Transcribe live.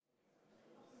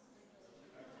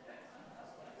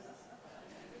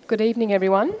Good evening,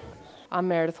 everyone. I'm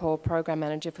Meredith Hall, Program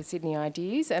Manager for Sydney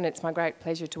Ideas, and it's my great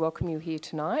pleasure to welcome you here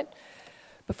tonight.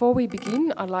 Before we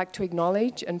begin, I'd like to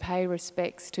acknowledge and pay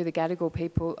respects to the Gadigal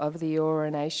people of the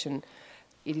Eora Nation.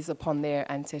 It is upon their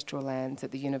ancestral lands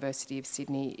that the University of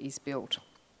Sydney is built.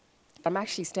 I'm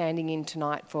actually standing in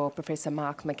tonight for Professor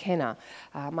Mark McKenna.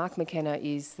 Mark McKenna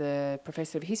is the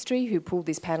Professor of History who pulled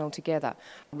this panel together.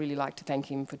 I'd really like to thank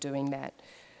him for doing that.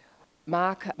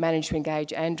 Mark managed to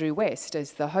engage Andrew West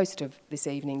as the host of this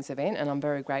evening's event, and I'm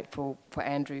very grateful for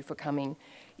Andrew for coming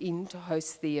in to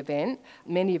host the event.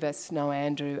 Many of us know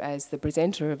Andrew as the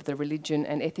presenter of the Religion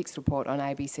and Ethics Report on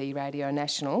ABC Radio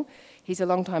National. He's a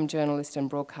long-time journalist and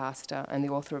broadcaster and the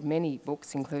author of many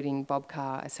books, including Bob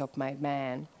Carr, A Self-Made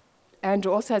Man.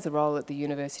 Andrew also has a role at the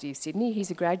University of Sydney.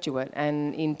 He's a graduate,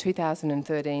 and in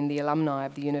 2013, the alumni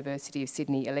of the University of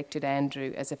Sydney elected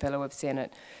Andrew as a Fellow of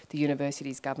Senate, the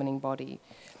university's governing body.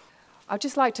 I'd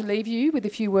just like to leave you with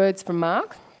a few words from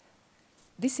Mark.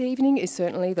 This evening is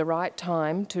certainly the right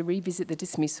time to revisit the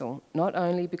dismissal, not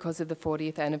only because of the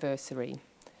 40th anniversary.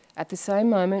 At the same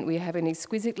moment, we have an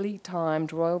exquisitely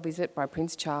timed royal visit by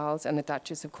Prince Charles and the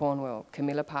Duchess of Cornwall,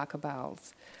 Camilla Parker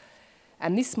Bowles.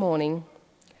 And this morning,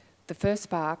 the first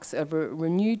sparks of a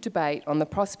renewed debate on the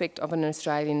prospect of an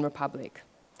Australian Republic.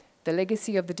 The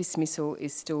legacy of the dismissal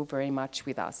is still very much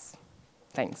with us.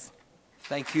 Thanks.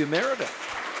 Thank you, Meredith.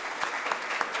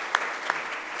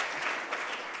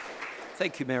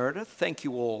 Thank you, Meredith. Thank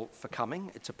you all for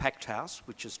coming. It's a packed house,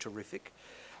 which is terrific.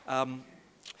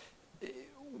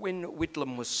 When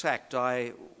Whitlam was sacked,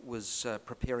 I was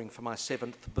preparing for my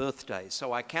 7th birthday,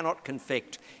 so I cannot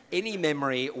confect any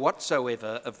memory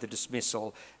whatsoever of the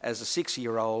dismissal. As a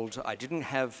 6-year-old, I didn't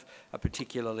have a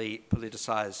particularly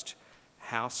politicised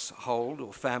household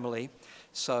or family,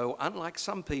 so unlike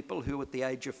some people who at the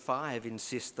age of 5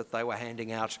 insist that they were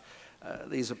handing out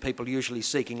these are people usually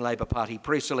seeking Labor Party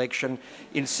pre-selection,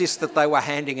 insist that they were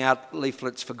handing out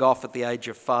leaflets for Gough at the age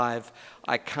of 5.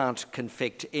 I can't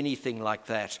confect anything like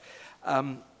that.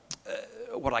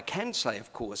 What I can say,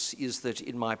 of course, is that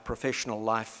in my professional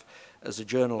life as a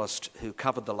journalist who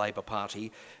covered the Labor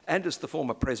Party and as the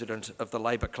former president of the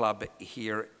Labor Club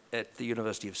here at the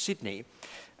University of Sydney,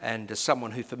 and as someone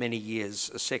who for many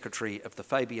years, as secretary of the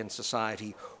Fabian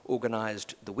Society,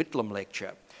 organised the Whitlam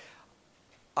Lecture,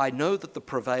 I know that the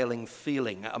prevailing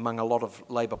feeling among a lot of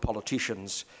Labor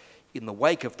politicians in the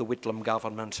wake of the Whitlam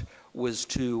government was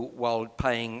to, while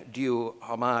paying due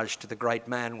homage to the great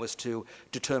man, was to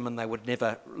determine they would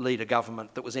never lead a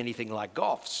government that was anything like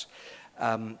Gough's.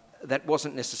 That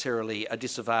wasn't necessarily a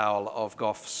disavowal of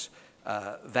Gough's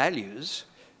values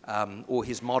or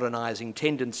his modernising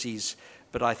tendencies,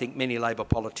 but I think many Labor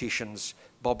politicians,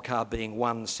 Bob Carr being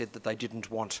one, said that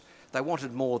they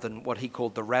wanted more than what he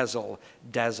called the razzle,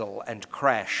 dazzle and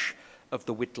crash of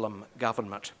the Whitlam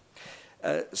government.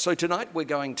 So tonight we're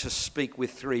going to speak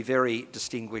with 3 very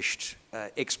distinguished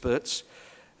experts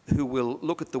who will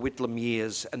look at the Whitlam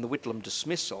years and the Whitlam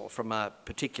dismissal from a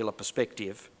particular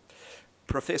perspective.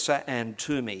 Professor Anne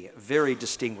Toomey, very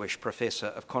distinguished Professor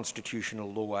of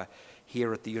Constitutional Law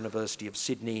here at the University of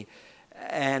Sydney.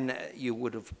 Anne, you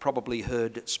would have probably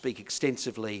heard speak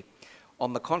extensively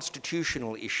on the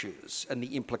constitutional issues and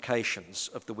the implications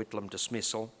of the Whitlam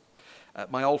dismissal.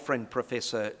 My old friend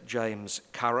Professor James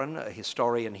Curran, a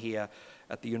historian here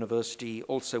at the university,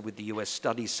 also with the US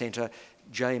Studies Centre.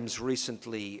 James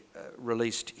recently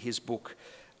released his book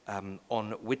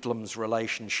on Whitlam's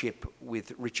relationship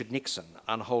with Richard Nixon,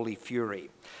 Unholy Fury.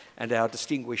 And our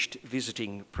distinguished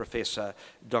visiting professor,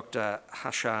 Dr.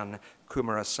 Hashan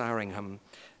Kumarasaringham,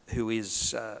 who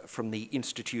is from the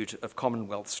Institute of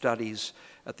Commonwealth Studies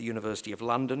at the University of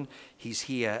London. He's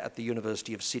here at the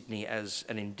University of Sydney as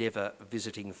an Endeavour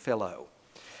visiting fellow.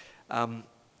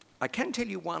 I can tell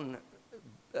you one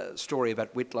story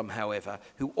about Whitlam, however,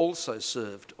 who also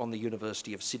served on the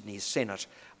University of Sydney's Senate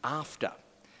after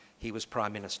he was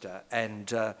Prime Minister,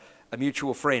 and a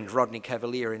mutual friend, Rodney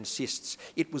Cavalier, insists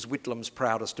it was Whitlam's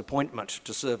proudest appointment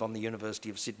to serve on the University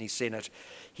of Sydney Senate.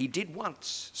 He did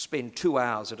once spend 2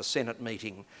 hours at a Senate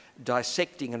meeting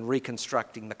dissecting and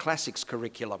reconstructing the classics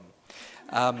curriculum,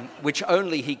 which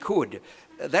only he could.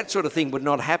 That sort of thing would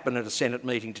not happen at a Senate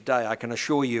meeting today, I can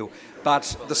assure you.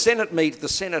 But the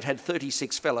Senate had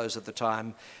 36 fellows at the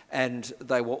time, and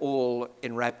they were all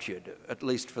enraptured, at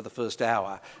least for the first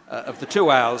hour of the 2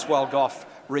 hours, while Gough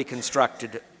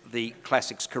reconstructed the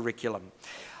classics curriculum.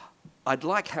 I'd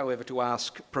like, however, to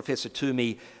ask Professor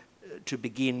Toomey to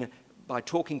begin by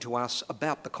talking to us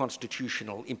about the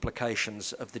constitutional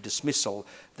implications of the dismissal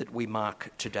that we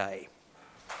mark today.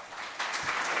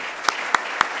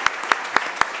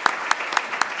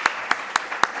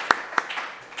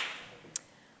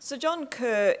 Sir John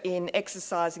Kerr, in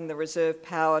exercising the reserve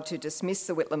power to dismiss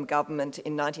the Whitlam government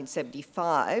in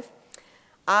 1975,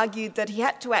 argued that he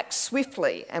had to act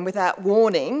swiftly and without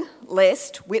warning,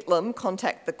 lest Whitlam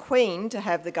contact the Queen to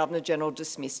have the Governor-General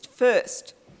dismissed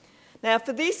first. Now,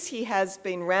 for this, he has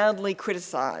been roundly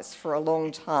criticised for a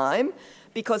long time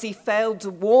because he failed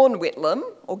to warn Whitlam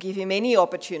or give him any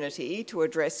opportunity to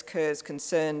address Kerr's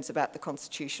concerns about the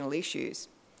constitutional issues.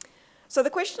 So the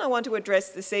question I want to address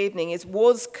this evening is,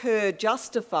 was Kerr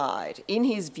justified in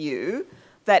his view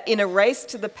that in a race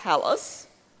to the palace,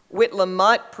 Whitlam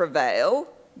might prevail,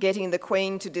 getting the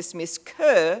Queen to dismiss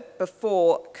Kerr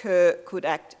before Kerr could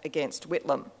act against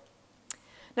Whitlam?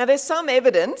 Now, there's some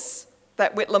evidence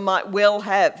that Whitlam might well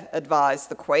have advised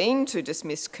the Queen to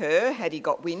dismiss Kerr had he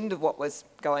got wind of what was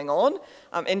going on.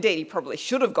 Indeed, he probably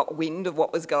should have got wind of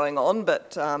what was going on,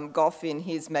 but Gough, in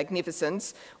his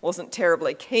magnificence, wasn't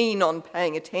terribly keen on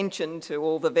paying attention to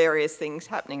all the various things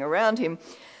happening around him.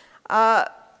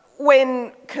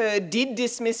 When Kerr did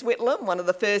dismiss Whitlam, one of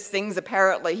the first things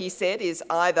apparently he said is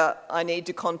either I need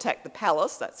to contact the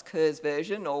palace, that's Kerr's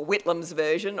version, or Whitlam's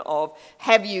version of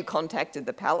have you contacted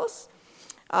the palace?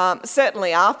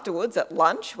 Certainly afterwards, at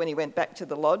lunch, when he went back to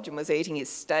the lodge and was eating his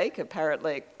steak,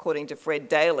 apparently, according to Fred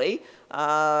Daly,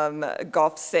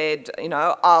 Gough said,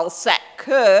 I'll sack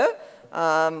Kerr.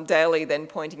 Daly then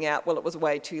pointing out, well, it was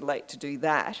way too late to do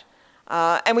that.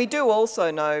 And we do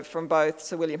also know from both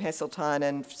Sir William Heseltine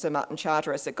and Sir Martin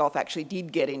Charteris that Gough actually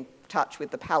did get in touch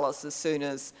with the palace as soon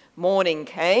as morning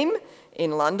came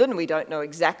in London. We don't know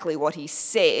exactly what he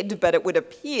said, but it would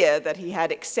appear that he had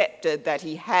accepted that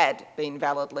he had been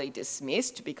validly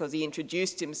dismissed because he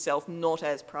introduced himself not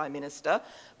as Prime Minister,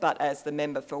 but as the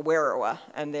member for Werriwa,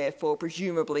 and therefore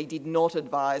presumably did not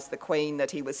advise the Queen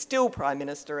that he was still Prime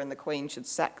Minister and the Queen should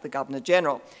sack the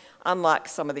Governor-General, unlike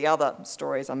some of the other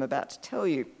stories I'm about to tell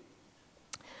you.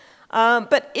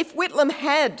 But if Whitlam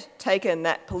had taken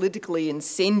that politically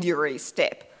incendiary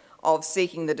step of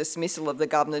seeking the dismissal of the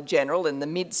Governor-General in the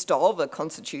midst of a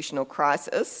constitutional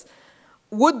crisis,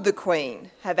 would the Queen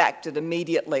have acted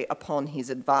immediately upon his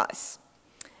advice?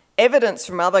 Evidence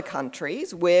from other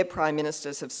countries where Prime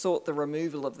Ministers have sought the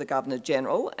removal of the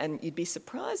Governor-General, and you'd be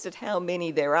surprised at how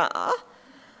many there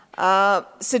are,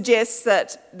 suggests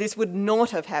that this would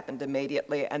not have happened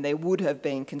immediately and there would have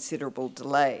been considerable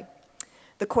delay.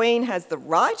 The Queen has the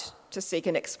right to seek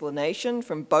an explanation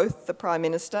from both the Prime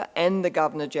Minister and the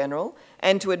Governor-General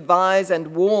and to advise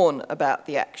and warn about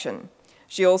the action.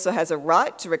 She also has a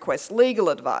right to request legal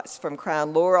advice from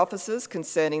Crown law officers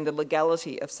concerning the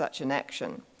legality of such an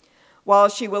action. While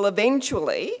she will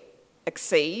eventually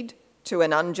accede to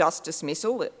an unjust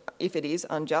dismissal, if it is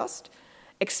unjust,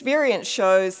 experience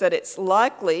shows that it's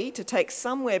likely to take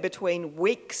somewhere between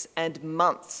weeks and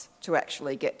months to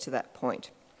actually get to that point.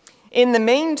 In the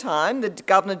meantime, the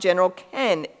Governor-General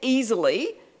can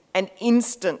easily and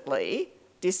instantly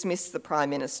dismiss the Prime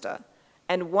Minister.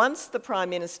 And once the Prime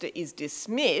Minister is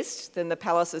dismissed, then the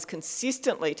Palace has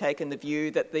consistently taken the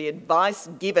view that the advice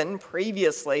given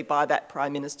previously by that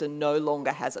Prime Minister no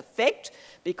longer has effect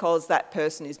because that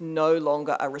person is no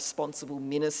longer a responsible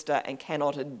minister and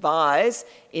cannot advise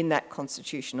in that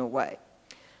constitutional way.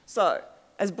 So,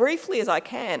 as briefly as I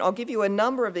can, I'll give you a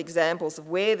number of examples of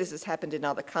where this has happened in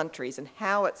other countries and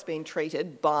how it's been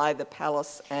treated by the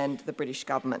Palace and the British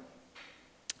government.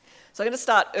 So I'm going to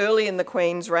start early in the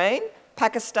Queen's reign.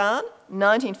 Pakistan,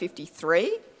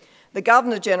 1953. The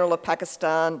Governor-General of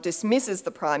Pakistan dismisses the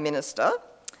Prime Minister,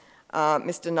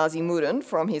 Mr. Nazimuddin,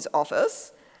 from his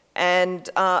office,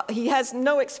 and he has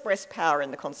no express power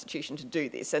in the Constitution to do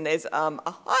this, and there's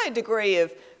a high degree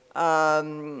of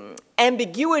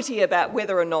ambiguity about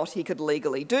whether or not he could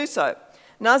legally do so.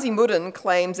 Nazimuddin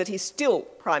claims that he's still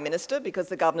Prime Minister because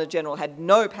the Governor-General had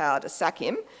no power to sack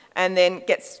him, and then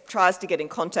tries to get in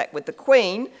contact with the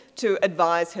Queen to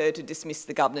advise her to dismiss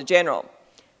the Governor-General.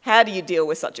 How do you deal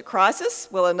with such a crisis?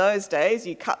 Well, in those days,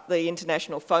 you cut the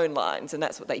international phone lines, and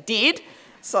that's what they did.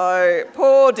 So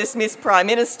poor dismissed Prime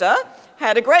Minister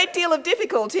had a great deal of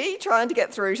difficulty trying to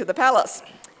get through to the palace.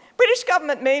 British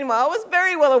government, meanwhile, was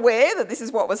very well aware that this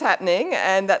is what was happening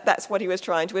and that that's what he was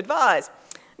trying to advise.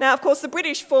 Now, of course, the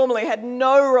British formally had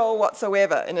no role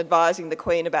whatsoever in advising the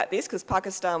Queen about this because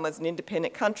Pakistan was an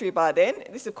independent country by then.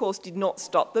 This, of course, did not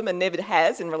stop them and never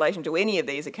has in relation to any of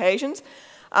these occasions.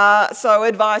 So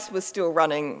advice was still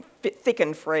running thick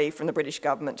and free from the British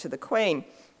government to the Queen.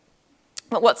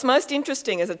 But what's most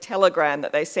interesting is a telegram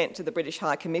that they sent to the British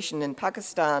High Commission in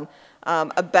Pakistan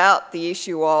about the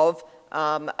issue of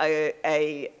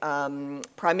a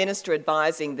Prime Minister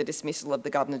advising the dismissal of the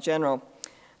Governor-General.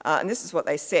 And this is what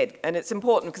they said, and it's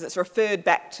important because it's referred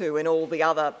back to in all the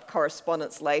other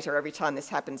correspondence later every time this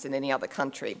happens in any other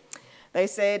country. They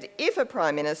said, if a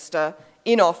Prime Minister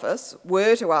in office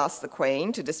were to ask the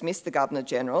Queen to dismiss the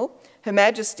Governor-General, Her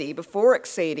Majesty, before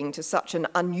acceding to such an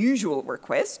unusual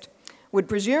request, would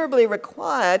presumably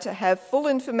require to have full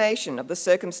information of the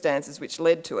circumstances which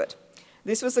led to it.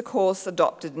 This was, of course,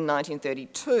 adopted in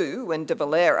 1932 when de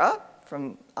Valera,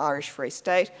 from Irish Free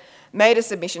State, made a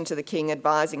submission to the King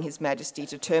advising His Majesty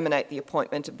to terminate the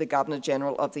appointment of the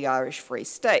Governor-General of the Irish Free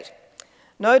State.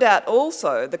 No doubt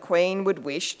also the Queen would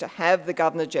wish to have the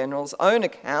Governor-General's own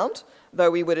account, though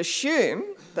we would assume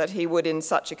that he would in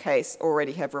such a case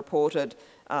already have reported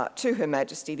to Her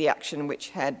Majesty the action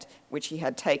which he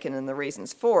had taken and the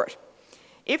reasons for it.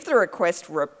 If the request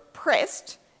were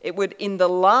pressed, it would in the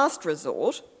last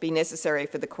resort be necessary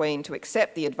for the Queen to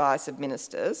accept the advice of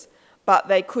ministers, but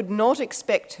they could not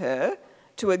expect her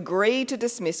to agree to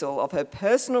dismissal of her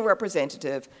personal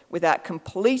representative without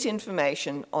complete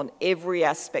information on every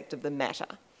aspect of the matter.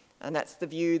 And that's the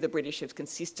view the British have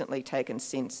consistently taken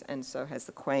since, and so has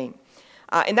the Queen.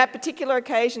 In that particular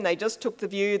occasion, they just took the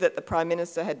view that the Prime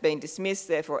Minister had been dismissed,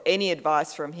 therefore any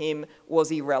advice from him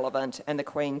was irrelevant and the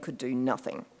Queen could do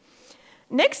nothing.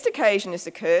 Next occasion this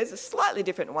occurs, a slightly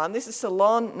different one. This is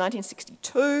Ceylon,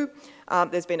 1962.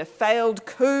 There's been a failed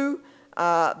coup.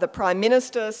 The Prime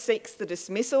Minister seeks the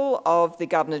dismissal of the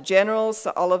Governor-General,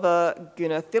 Sir Oliver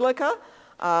Gunnar-Thilaka.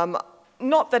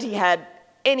 Not that he had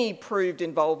any proved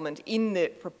involvement in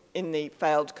the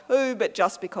failed coup, but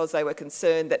just because they were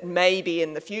concerned that maybe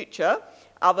in the future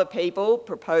other people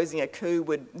proposing a coup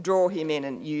would draw him in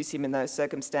and use him in those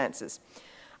circumstances.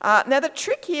 Now the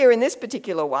trick here in this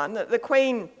particular one, the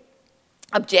Queen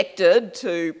objected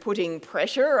to putting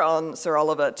pressure on Sir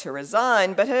Oliver to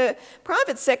resign, but her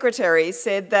private secretary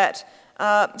said that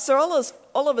Sir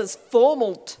Oliver's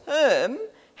formal term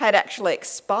had actually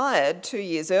expired 2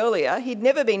 years earlier. He'd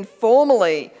never been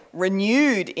formally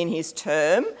renewed in his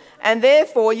term, and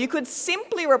therefore you could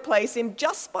simply replace him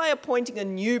just by appointing a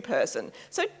new person.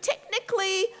 So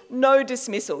technically, no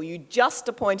dismissal, you just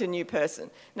appoint a new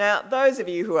person. Now, those of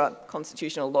you who are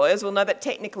constitutional lawyers will know that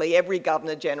technically every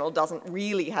Governor-General doesn't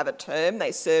really have a term,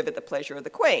 they serve at the pleasure of the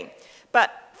Queen.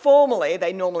 But formally,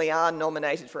 they normally are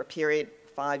nominated for a period,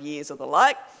 5 years or the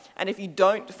like, and if you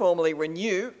don't formally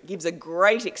renew, it gives a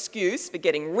great excuse for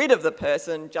getting rid of the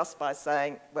person just by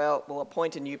saying, well, we'll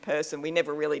appoint a new person. We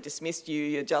never really dismissed you.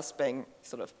 You're just being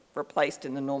sort of replaced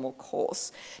in the normal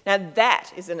course. Now,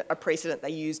 that is a precedent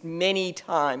they used many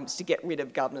times to get rid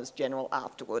of Governors-General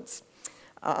afterwards.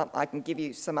 I can give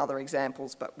you some other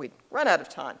examples, but we'd run out of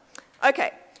time.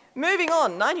 Okay. Moving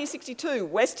on, 1962,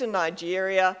 Western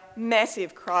Nigeria,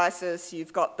 massive crisis.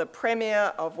 You've got the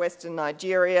Premier of Western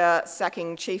Nigeria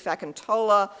sacking Chief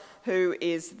Akintola, who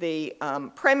is the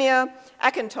Premier.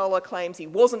 Akintola claims he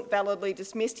wasn't validly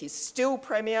dismissed. He's still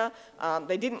Premier.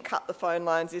 They didn't cut the phone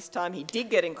lines this time. He did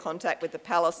get in contact with the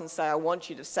palace and say, I want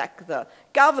you to sack the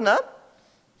governor.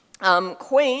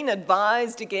 Queen,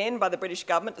 advised again by the British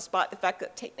government, despite the fact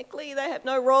that technically they have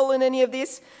no role in any of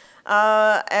this,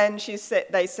 and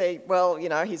they say, well, you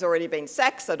know, he's already been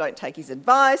sacked, so don't take his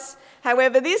advice.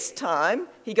 However, this time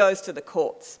he goes to the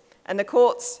courts. And the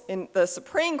courts in the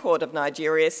Supreme Court of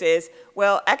Nigeria says,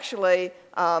 well, actually,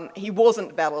 he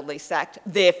wasn't validly sacked,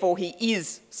 therefore he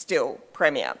is still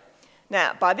Premier.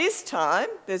 Now, by this time,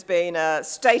 there's been a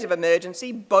state of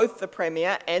emergency. Both the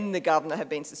Premier and the Governor have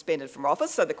been suspended from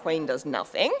office, so the Queen does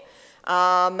nothing.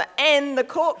 And the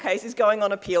court case is going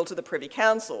on appeal to the Privy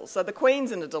Council. So the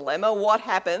Queen's in a dilemma. What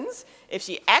happens if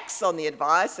she acts on the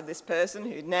advice of this person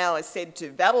who now is said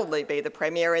to validly be the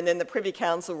Premier, and then the Privy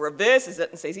Council reverses it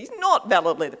and says he's not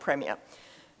validly the Premier?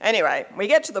 Anyway, we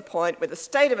get to the point where the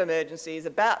state of emergency is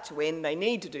about to end. They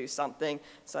need to do something.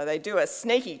 So they do a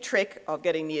sneaky trick of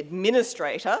getting the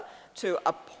administrator to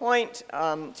appoint,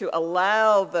 to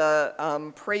allow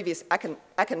the previous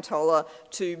Akintola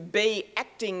to be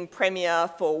acting Premier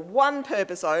for one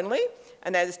purpose only,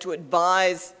 and that is to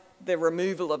advise the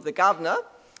removal of the governor,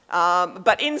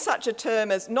 but in such a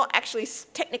term as not actually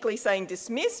technically saying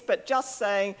dismiss, but just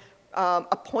saying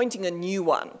appointing a new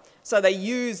one. So they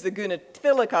use the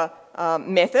Gunnar-Thilaka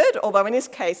method, although in this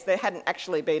case there hadn't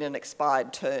actually been an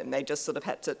expired term. They just sort of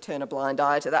had to turn a blind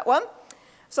eye to that one.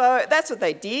 So that's what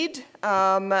they did,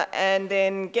 and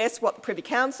then guess what the Privy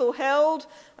Council held?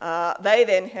 They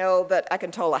then held that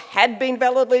Akintola had been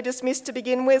validly dismissed to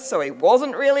begin with, so he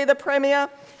wasn't really the Premier.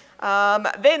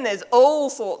 Then there's all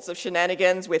sorts of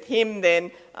shenanigans with him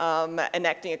then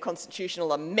enacting a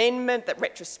constitutional amendment that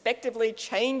retrospectively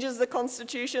changes the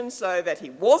constitution so that he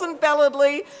wasn't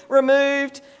validly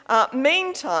removed.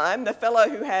 Meantime, the fellow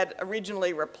who had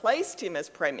originally replaced him as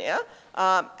Premier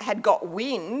had got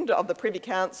wind of the Privy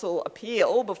Council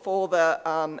appeal before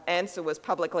the answer was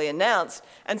publicly announced.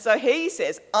 And so he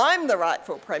says, I'm the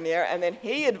rightful Premier, and then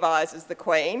he advises the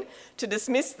Queen to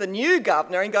dismiss the new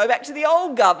governor and go back to the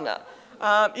old governor.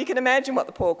 You can imagine what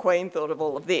the poor Queen thought of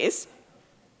all of this.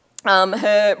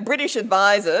 Her British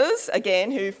advisors, again,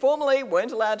 who formerly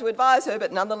weren't allowed to advise her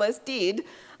but nonetheless did,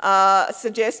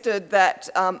 suggested that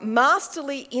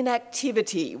masterly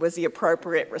inactivity was the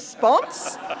appropriate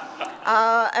response.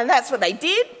 And that's what they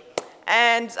did,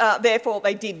 and therefore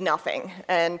they did nothing,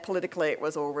 and politically it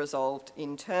was all resolved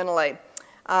internally.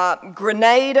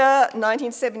 Grenada,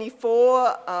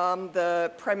 1974,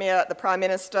 the Prime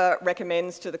Minister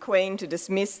recommends to the Queen to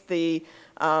dismiss the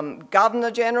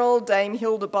Governor-General, Dame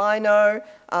Hilda Bynoe.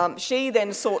 She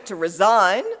then sought to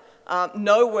resign.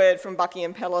 No word from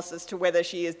Buckingham Palace as to whether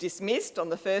she is dismissed on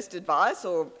the first advice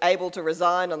or able to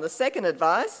resign on the second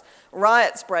advice.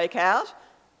 Riots break out.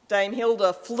 Dame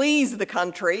Hilda flees the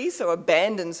country, so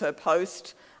abandons her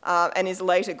post, and is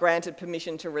later granted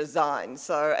permission to resign.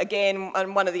 So again,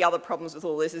 and one of the other problems with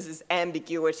all this is this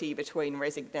ambiguity between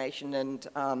resignation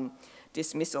and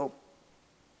dismissal.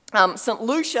 St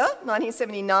Lucia,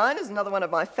 1979, is another one of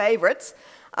my favourites.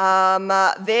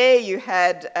 There you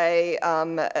had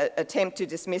an attempt to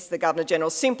dismiss the Governor-General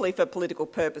simply for political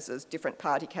purposes. Different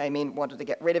party came in, wanted to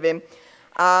get rid of him.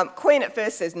 Queen at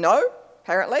first says no,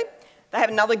 apparently. They have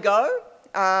another go.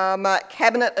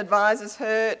 Cabinet advises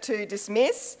her to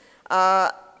dismiss.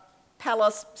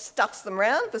 Palace stuffs them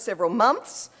around for several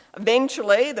months.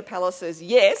 Eventually, the Palace says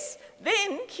yes.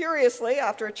 Then, curiously,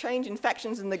 after a change in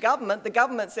factions in the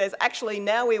government says, actually,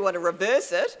 now we want to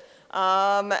reverse it.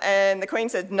 And the Queen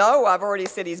said, no, I've already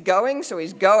said he's going, so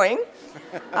he's going.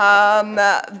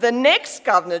 The next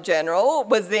Governor-General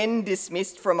was then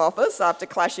dismissed from office after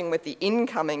clashing with the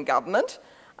incoming government.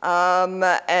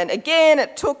 And again,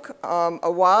 it took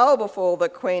a while before the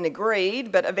Queen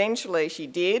agreed, but eventually she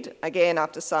did, again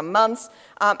after some months.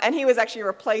 And he was actually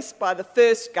replaced by the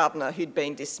first governor who'd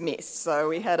been dismissed. So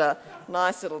we had a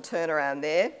nice little turnaround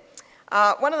there.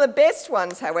 One of the best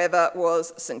ones, however,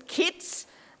 was St Kitts.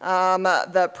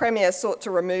 The Premier sought to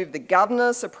remove the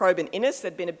governor, Sir Probyn Innes.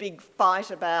 There'd been a big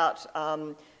fight about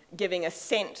giving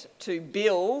assent to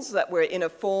bills that were in a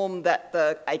form that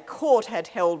a court had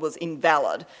held was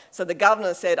invalid. So the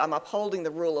governor said, I'm upholding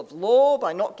the rule of law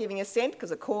by not giving assent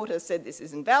because a court has said this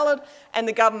is invalid. And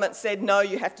the government said, no,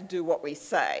 you have to do what we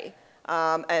say.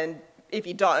 And if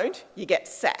you don't, you get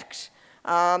sacked.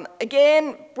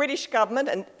 Again, British government,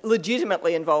 and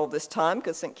legitimately involved this time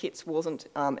because St Kitts wasn't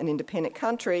an independent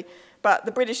country, but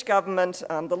the British government,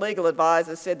 the legal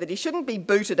advisors said that he shouldn't be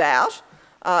booted out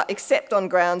except on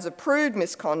grounds of proved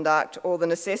misconduct or the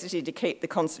necessity to keep the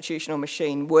constitutional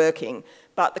machine working.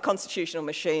 But the constitutional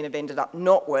machine have ended up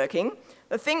not working.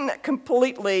 The thing that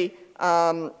completely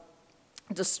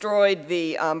destroyed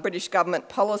the British government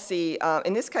policy,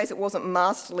 in this case it wasn't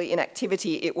masterly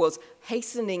inactivity, it was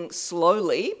hastening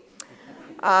slowly.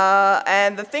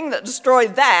 And the thing that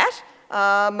destroyed that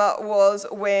was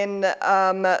when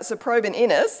Sir Probyn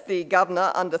Innes, the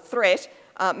governor under threat,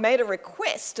 made a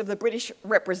request of the British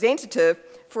representative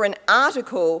for an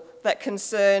article that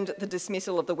concerned the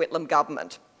dismissal of the Whitlam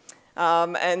government.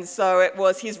 And so it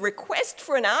was his request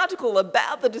for an article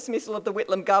about the dismissal of the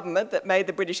Whitlam government that made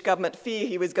the British government fear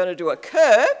he was going to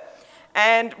occur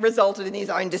and resulted in his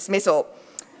own dismissal.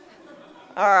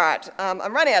 All right,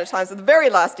 I'm running out of time, so the very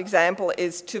last example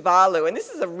is Tuvalu, and this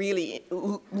is a really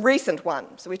recent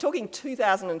one. So we're talking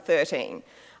 2013.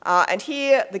 And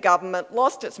here the government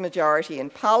lost its majority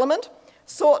in Parliament,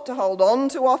 sought to hold on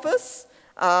to office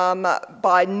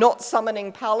by not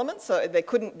summoning Parliament, so there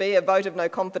couldn't be a vote of no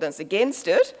confidence against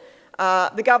it.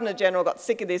 The Governor-General got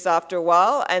sick of this after a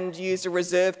while and used a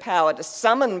reserve power to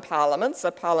summon Parliament, so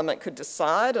Parliament could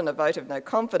decide on a vote of no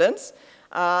confidence.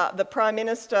 The Prime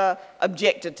Minister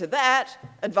objected to that,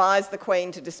 advised the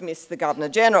Queen to dismiss the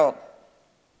Governor-General.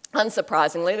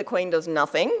 Unsurprisingly, the Queen does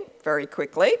nothing very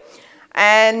quickly.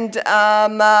 And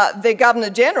the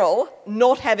Governor-General,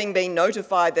 not having been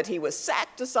notified that he was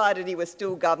sacked, decided he was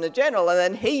still Governor-General, and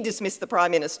then he dismissed the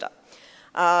Prime Minister.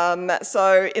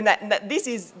 So this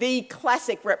is the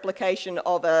classic replication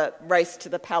of a race to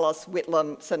the palace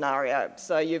Whitlam scenario.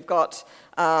 So you've got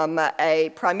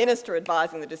a Prime Minister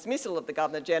advising the dismissal of the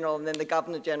Governor-General and then the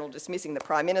Governor-General dismissing the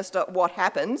Prime Minister. What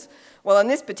happens? Well, in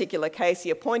this particular case, he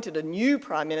appointed a new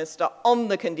Prime Minister on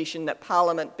the condition that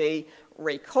Parliament be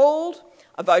recalled.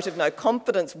 A vote of no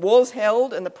confidence was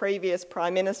held in the previous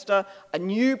Prime Minister. A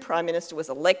new Prime Minister was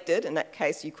elected. In that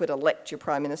case, you could elect your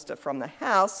Prime Minister from the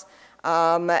House.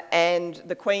 And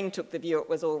the Queen took the view it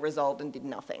was all resolved and did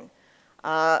nothing.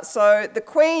 So the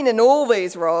Queen in all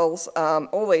these roles,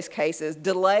 all these cases,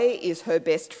 delay is her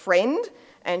best friend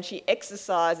and she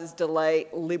exercises delay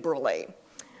liberally.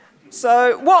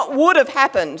 So what would have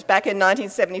happened back in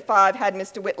 1975 had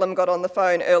Mr Whitlam got on the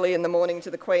phone early in the morning to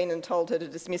the Queen and told her to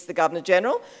dismiss the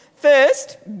Governor-General?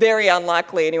 First, very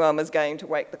unlikely anyone was going to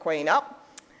wake the Queen up.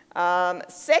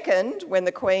 Second, when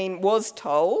the Queen was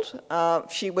told,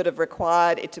 she would have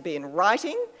required it to be in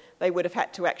writing. They would have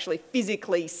had to actually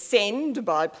physically send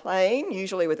by plane,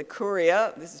 usually with a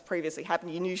courier. This has previously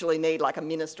happened. You usually need like a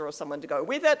minister or someone to go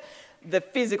with it. The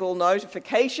physical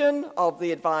notification of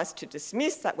the advice to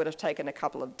dismiss, that would have taken a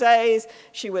couple of days.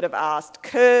 She would have asked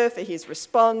Kerr for his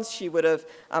response. She would have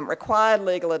required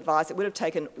legal advice. It would have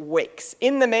taken weeks.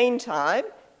 In the meantime,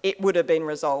 it would have been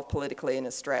resolved politically in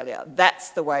Australia.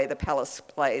 That's the way the palace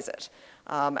plays it.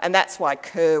 And that's why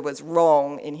Kerr was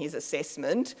wrong in his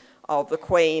assessment of the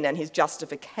Queen and his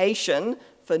justification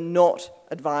for not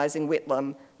advising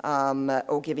Whitlam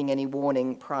or giving any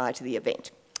warning prior to the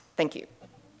event. Thank you.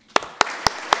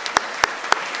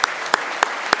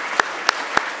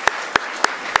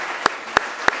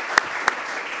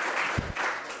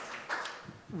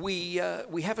 We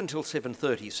have until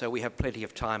 7:30, so we have plenty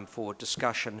of time for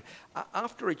discussion.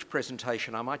 After each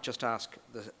presentation, I might just ask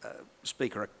the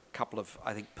speaker a couple of,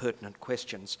 I think, pertinent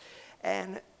questions.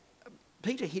 And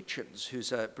Peter Hitchens,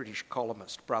 who's a British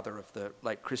columnist, brother of the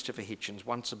late Christopher Hitchens,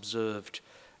 once observed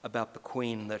about the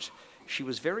Queen that she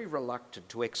was very reluctant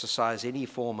to exercise any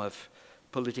form of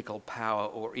political power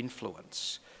or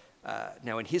influence.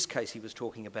 Now, in his case, he was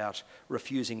talking about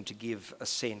refusing to give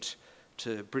assent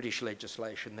to British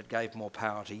legislation that gave more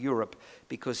power to Europe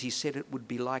because he said it would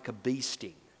be like a bee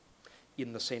sting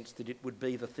in the sense that it would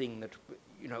be the thing that,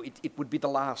 you know, it would be the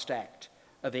last act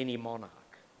of any monarch.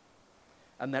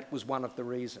 And that was one of the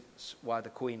reasons why the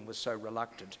Queen was so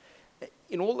reluctant.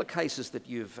 In all the cases that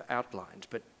you've outlined,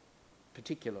 but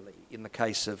particularly in the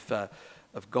case of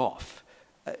Gough,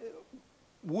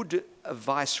 would a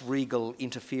vice-regal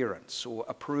interference or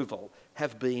approval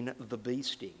have been the bee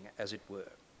sting, as it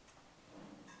were?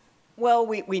 Well,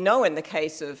 we know in the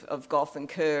case of Gough and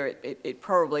Kerr, it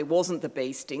probably wasn't the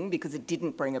bee sting because it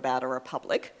didn't bring about a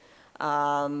republic.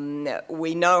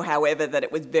 We know, however, that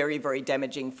it was very, very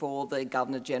damaging for the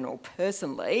Governor-General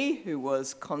personally, who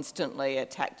was constantly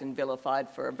attacked and vilified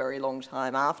for a very long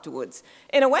time afterwards.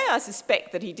 In a way, I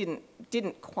suspect that he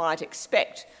didn't quite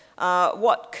expect.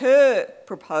 What Kerr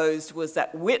proposed was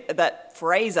that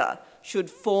Fraser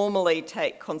should formally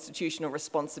take constitutional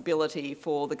responsibility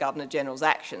for the Governor-General's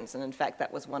actions, and in fact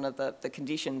that was one of the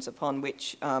conditions upon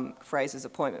which Fraser's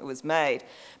appointment was made.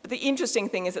 But the interesting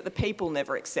thing is that the people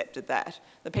never accepted that.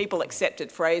 The people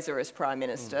accepted Fraser as Prime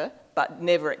Minister, but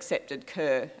never accepted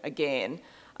Kerr again.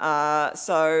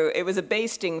 So it was a bee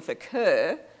sting for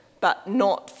Kerr, but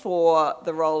not for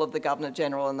the role of the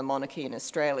Governor-General and the monarchy in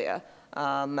Australia.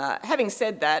 Having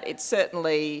said that, it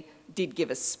certainly did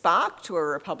give a spark to a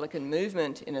Republican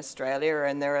movement in Australia,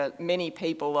 and there are many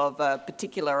people of a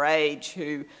particular age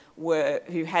who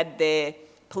had their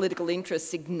political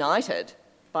interests ignited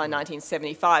by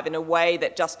 1975 in a way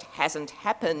that just hasn't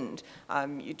happened.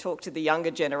 You talk to the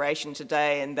younger generation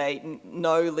today and they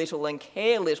know little and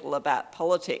care little about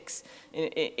politics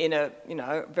in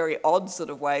a very odd sort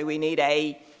of way. We need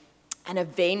an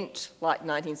event like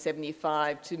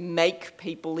 1975 to make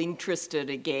people interested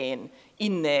again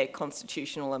in their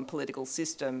constitutional and political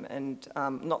system. And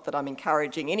not that I'm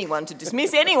encouraging anyone to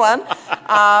dismiss anyone,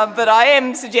 but I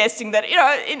am suggesting that,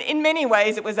 in many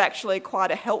ways it was actually quite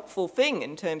a helpful thing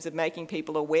in terms of making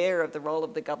people aware of the role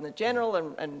of the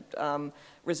Governor-General and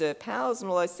reserve powers and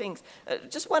all those things.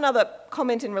 Just one other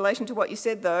comment in relation to what you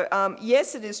said, though.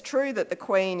 Yes, it is true that the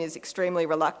Queen is extremely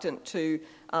reluctant to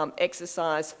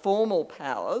exercise formal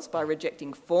powers by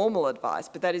rejecting formal advice,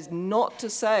 but that is not to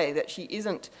say that she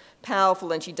isn't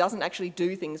powerful and she doesn't actually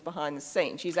do things behind the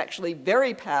scenes. She's actually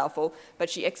very powerful, but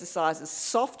she exercises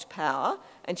soft power,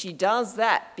 and she does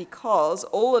that because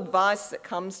all advice that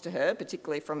comes to her,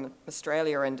 particularly from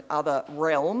Australia and other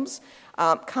realms,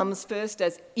 comes first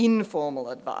as informal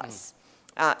advice.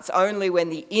 It's only when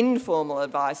the informal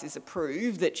advice is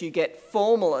approved that you get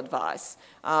formal advice.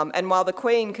 And while the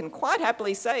Queen can quite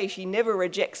happily say she never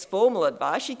rejects formal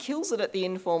advice, she kills it at the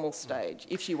informal stage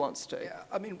if she wants to. Yeah,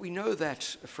 I mean, we know that,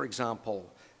 for example,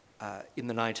 in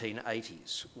the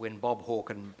 1980s, when Bob Hawke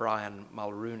and Brian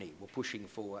Mulrooney were pushing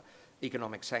for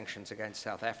economic sanctions against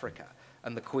South Africa,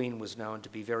 and the Queen was known to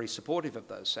be very supportive of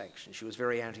those sanctions. She was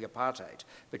very anti-apartheid,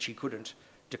 but she couldn't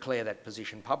declare that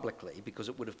position publicly because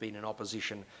it would have been in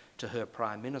opposition to her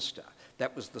Prime Minister.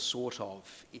 That was the sort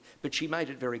of... But she made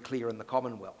it very clear in the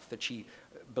Commonwealth that she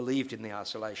believed in the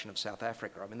isolation of South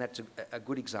Africa. I mean, that's a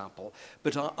good example.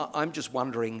 But I'm just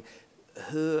wondering,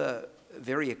 her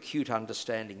very acute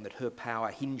understanding that her power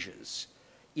hinges,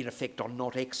 in effect, on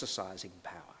not exercising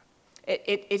power.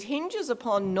 It hinges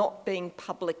upon not being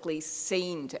publicly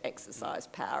seen to exercise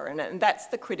power, and that's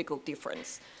the critical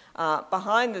difference.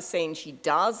 Behind the scenes, she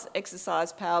does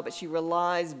exercise power, but she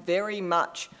relies very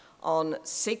much on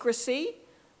secrecy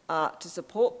to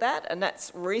support that, and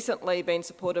that's recently been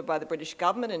supported by the British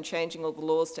government in changing all the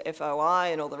laws to FOI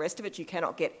and all the rest of it. You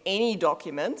cannot get any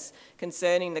documents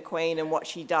concerning the Queen and what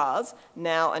she does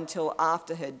now until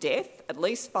after her death, at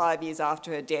least 5 years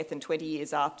after her death and 20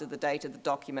 years after the date of the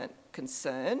document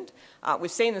concerned.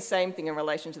 We've seen the same thing in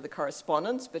relation to the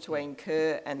correspondence between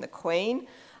Kerr and the Queen.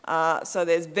 So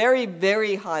there's very,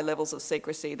 very high levels of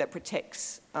secrecy that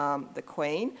protects the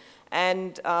Queen.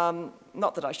 And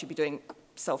not that I should be doing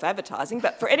self-advertising,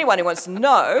 but for anyone who wants to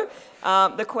know,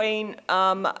 the Queen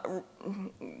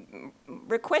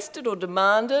requested or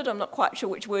demanded, I'm not quite sure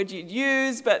which word you'd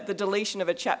use, but the deletion of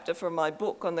a chapter from my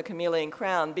book on the Chameleon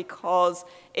Crown because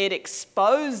it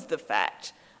exposed the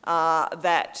fact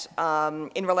that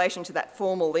in relation to that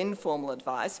formal-informal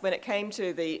advice, when it came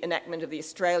to the enactment of the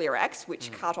Australia Acts,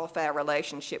 which cut off our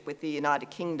relationship with the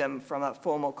United Kingdom from a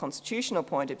formal constitutional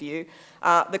point of view,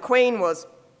 the Queen was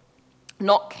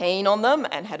not keen on them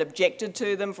and had objected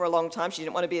to them for a long time. She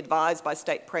didn't want to be advised by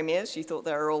state premiers. She thought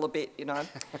they were all a bit,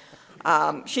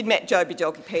 she'd met Joh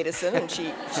Bjelke-Petersen and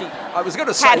she I was going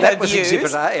to say that was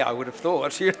Exhibit A, I would have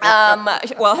thought.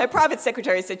 Well, her private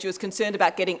secretary said she was concerned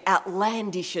about getting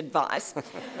outlandish advice.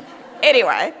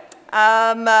 Anyway,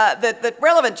 the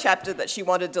relevant chapter that she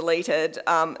wanted deleted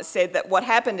said that what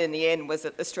happened in the end was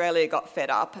that Australia got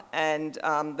fed up and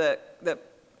the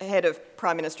head of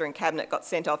Prime Minister and Cabinet got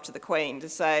sent off to the Queen to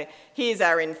say, here's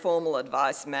our informal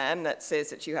advice, ma'am, that says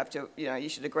that you have to, you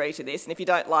should agree to this, and if you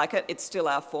don't like it, it's still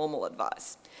our formal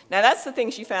advice. Now, that's the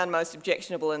thing she found most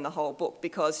objectionable in the whole book,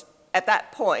 because at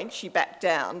that point, she backed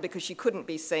down because she couldn't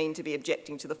be seen to be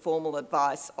objecting to the formal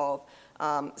advice of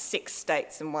 6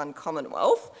 states and 1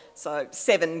 Commonwealth, so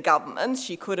 7 governments.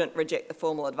 She couldn't reject the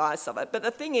formal advice of it. But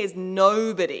the thing is,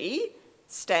 nobody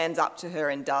stands up to her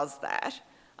and does that.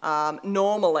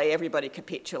 Normally, everybody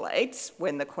capitulates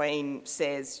when the Queen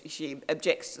says she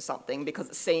objects to something because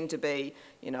it's seen to be,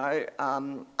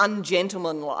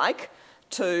 ungentlemanlike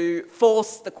to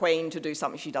force the Queen to do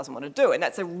something she doesn't want to do. And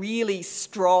that's a really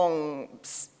strong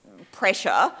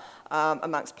pressure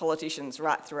amongst politicians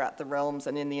right throughout the realms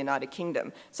and in the United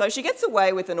Kingdom. So she gets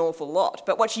away with an awful lot.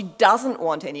 But what she doesn't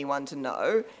want anyone to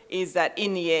know is that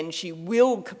in the end she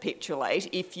will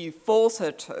capitulate if you force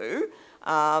her to.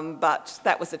 But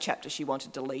that was the chapter she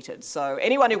wanted deleted. So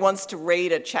anyone who wants to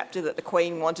read a chapter that the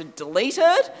Queen wanted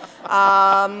deleted,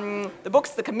 the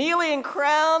book's The Chameleon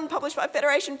Crown, published by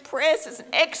Federation Press. It's an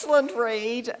excellent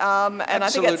read. And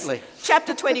Absolutely. I think it's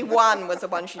chapter 21 was the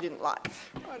one she didn't like.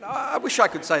 I wish I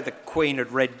could say the Queen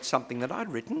had read something that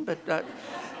I'd written, but...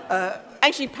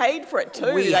 And she paid for it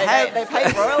too. They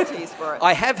paid royalties for it.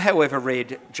 I have, however,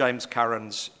 read James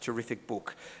Curran's terrific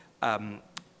book,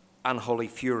 Unholy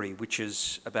Fury, which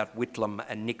is about Whitlam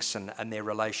and Nixon and their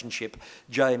relationship.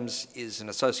 James is an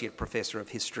associate professor of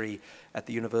history at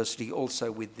the university,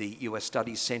 also with the US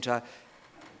Studies Centre.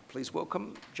 Please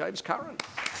welcome James Curran.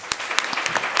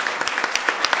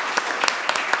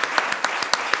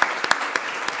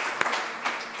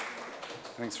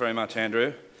 Thanks very much,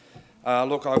 Andrew.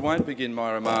 Look, I won't begin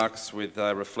my remarks with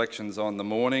reflections on the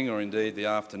morning or indeed the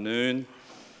afternoon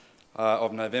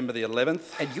of November the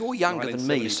 11th. And you're younger than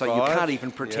me, so you can't even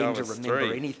pretend to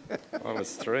remember anything. I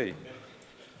was 3.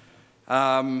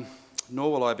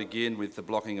 Nor will I begin with the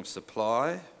blocking of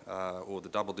supply or the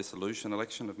double dissolution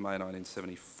election of May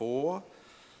 1974.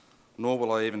 Nor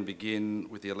will I even begin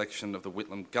with the election of the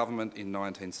Whitlam government in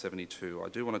 1972. I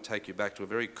do want to take you back to a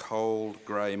very cold,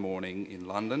 grey morning in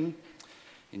London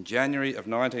in January of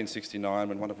 1969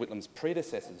 when one of Whitlam's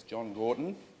predecessors, John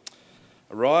Gorton,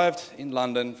 arrived in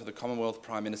London for the Commonwealth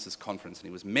Prime Minister's Conference, and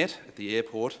he was met at the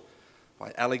airport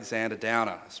by Alexander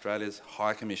Downer, Australia's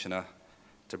High Commissioner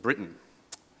to Britain.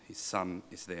 His son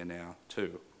is there now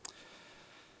too.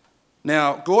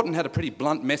 Now, Gorton had a pretty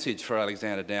blunt message for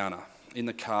Alexander Downer in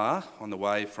the car on the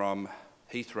way from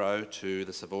Heathrow to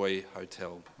the Savoy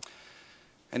Hotel.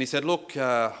 And he said, look,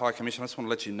 High Commissioner, I just want to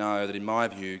let you know that in my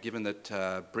view, given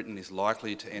that Britain is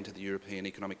likely to enter the European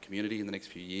Economic Community in the next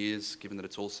few years, given that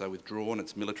it's also withdrawn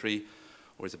its military,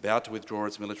 or is about to withdraw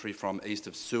its military from east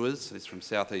of Suez, it's from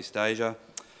Southeast Asia,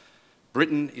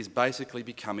 Britain is basically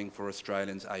becoming for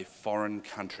Australians a foreign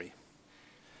country.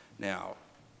 Now,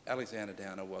 Alexander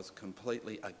Downer was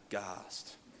completely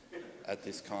aghast at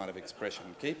this kind of expression,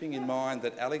 keeping in mind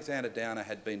that Alexander Downer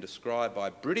had been described by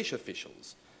British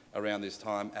officials around this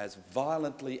time as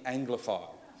violently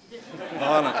Anglophile.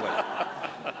 Violently.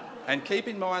 And keep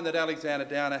in mind that Alexander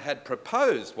Downer had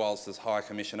proposed, whilst as High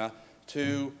Commissioner,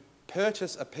 to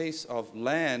purchase a piece of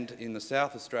land in the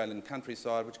South Australian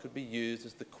countryside which could be used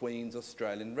as the Queen's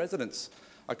Australian residence,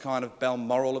 a kind of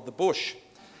Balmoral of the bush.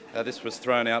 This was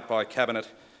thrown out by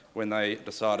Cabinet when they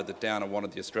decided that Downer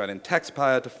wanted the Australian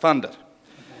taxpayer to fund it.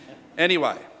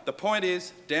 Anyway, the point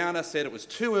is, Downer said it was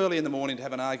too early in the morning to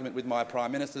have an argument with my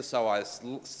Prime Minister, so I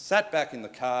sat back in the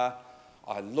car,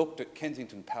 I looked at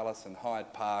Kensington Palace and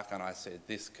Hyde Park and I said,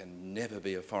 this can never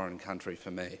be a foreign country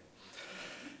for me.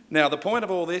 Now, the point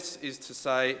of all this is to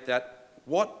say that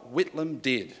what Whitlam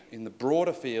did in the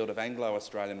broader field of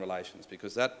Anglo-Australian relations,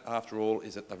 because that, after all,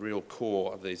 is at the real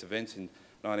core of these events in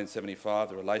 1975,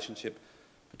 the relationship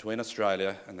between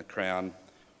Australia and the Crown,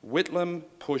 Whitlam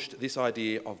pushed this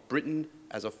idea of Britain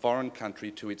as a foreign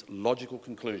country to its logical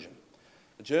conclusion.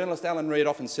 The journalist Alan Reid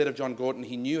often said of John Gorton,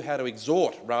 he knew how to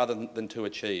exhort rather than to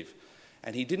achieve.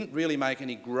 And he didn't really make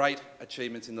any great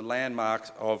achievements in the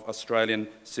landmarks of Australian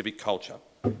civic culture.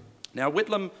 Now,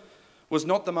 Whitlam was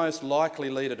not the most likely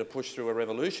leader to push through a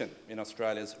revolution in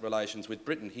Australia's relations with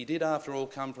Britain. He did, after all,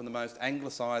 come from the most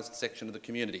anglicised section of the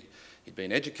community. He'd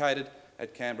been educated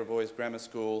at Canberra Boys Grammar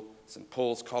School, St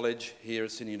Paul's College, here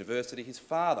at Sydney University. His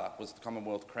father was the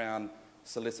Commonwealth Crown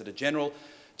Solicitor General.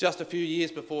 Just a few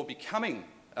years before becoming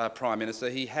Prime Minister,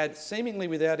 he had, seemingly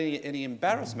without any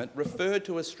embarrassment, referred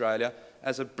to Australia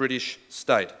as a British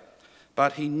state.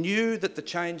 But he knew that the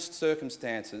changed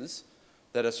circumstances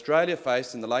that Australia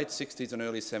faced in the late 60s and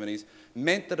early 70s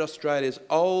meant that Australia's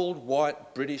old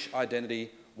white British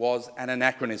identity was an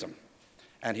anachronism.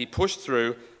 And he pushed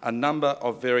through a number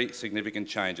of very significant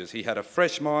changes. He had a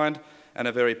fresh mind and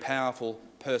a very powerful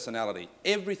personality.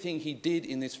 Everything he did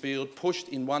in this field pushed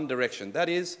in one direction, that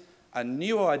is, a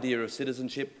new idea of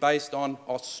citizenship based on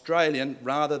Australian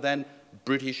rather than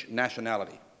British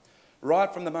nationality.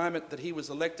 Right from the moment that he was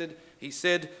elected, he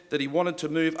said that he wanted to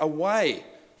move away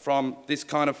from this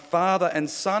kind of father and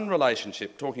son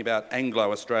relationship, talking about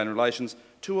Anglo-Australian relations,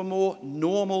 to a more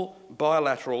normal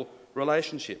bilateral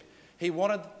relationship. He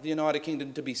wanted the United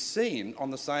Kingdom to be seen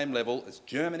on the same level as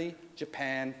Germany,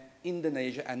 Japan,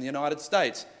 Indonesia and the United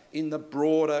States in the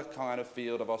broader kind of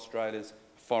field of Australia's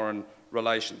foreign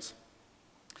relations.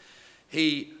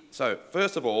 So,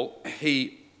 first of all,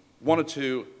 he wanted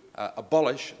to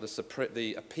abolish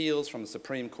the appeals from the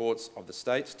Supreme Courts of the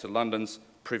States to London's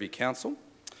Privy Council.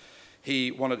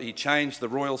 He changed the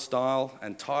Royal Style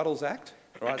and Titles Act,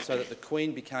 right, so that the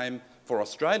Queen became, for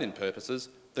Australian purposes,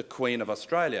 the Queen of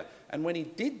Australia. And when he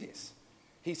did this,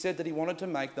 he said that he wanted to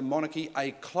make the monarchy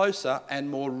a closer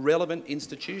and more relevant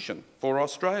institution for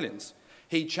Australians.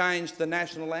 He changed the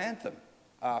national anthem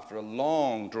after a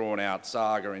long drawn-out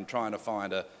saga in trying to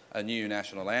find a new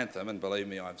national anthem, and believe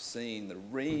me, I've seen the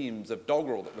reams of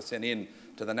doggerel that were sent in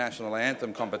to the national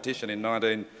anthem competition in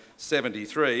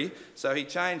 1973. So he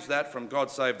changed that from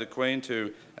God Save the Queen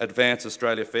to Advance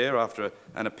Australia Fair after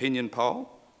an opinion poll.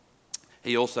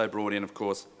 He also brought in, of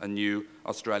course, a new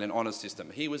Australian honours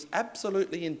system. He was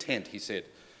absolutely intent, he said,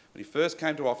 when he first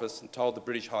came to office and told the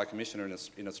British High Commissioner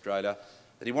in Australia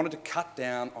that he wanted to cut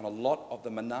down on a lot of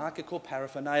the monarchical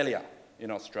paraphernalia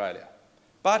in Australia.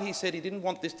 But he said he didn't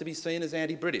want this to be seen as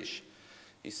anti-British.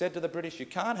 He said to the British, you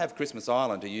can't have Christmas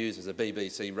Island to use as a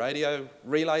BBC radio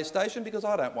relay station because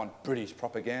I don't want British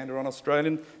propaganda on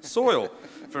Australian soil,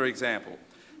 for example.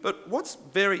 But what's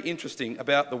very interesting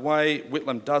about the way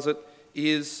Whitlam does it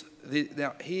is,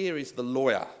 now here is the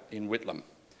lawyer in Whitlam,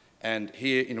 and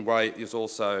here in a way is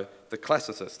also the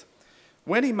classicist.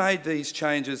 When he made these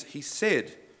changes, he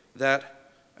said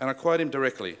that, and I quote him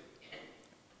directly,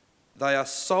 they are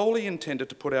solely intended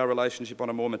to put our relationship on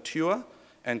a more mature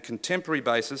and contemporary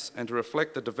basis and to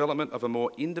reflect the development of a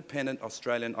more independent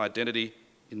Australian identity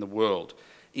in the world.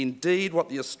 Indeed, what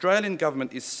the Australian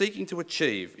government is seeking to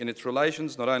achieve in its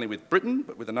relations not only with Britain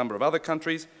but with a number of other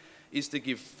countries is to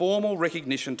give formal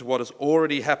recognition to what has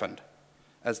already happened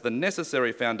as the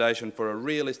necessary foundation for a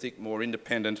realistic, more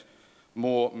independent,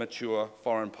 more mature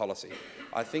foreign policy.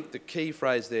 I think the key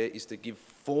phrase there is to give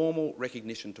formal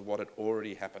recognition to what had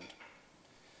already happened.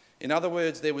 In other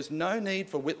words, there was no need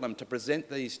for Whitlam to present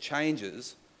these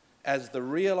changes as the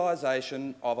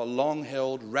realisation of a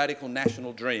long-held radical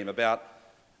national dream about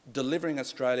delivering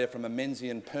Australia from a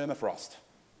Menzian permafrost,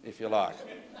 if you like.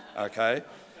 Okay?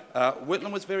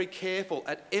 Whitlam was very careful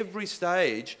at every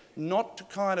stage not to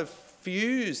kind of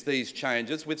fuse these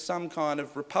changes with some kind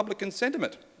of Republican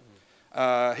sentiment.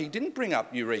 He didn't bring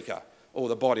up Eureka or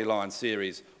the Bodyline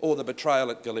series or the betrayal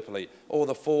at Gallipoli or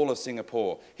the fall of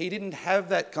Singapore. He didn't have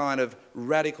that kind of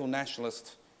radical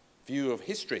nationalist view of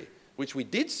history, which we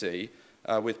did see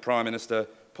with Prime Minister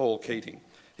Paul Keating.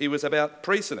 He was about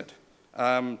precedent.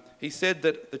 He said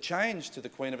that the change to the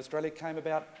Queen of Australia came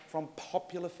about from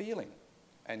popular feeling.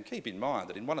 And keep in mind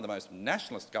that in one of the most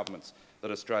nationalist governments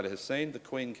that Australia has seen, the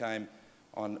Queen came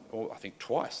on, or I think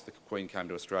twice the Queen came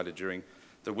to Australia during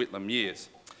the Whitlam years.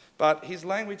 But his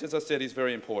language, as I said, is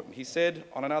very important. He said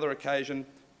on another occasion,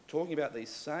 talking about these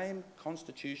same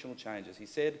constitutional changes, he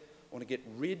said, I want to get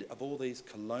rid of all these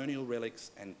colonial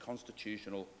relics and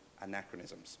constitutional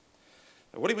anachronisms.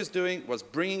 Now, what he was doing was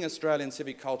bringing Australian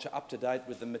civic culture up to date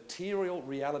with the material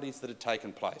realities that had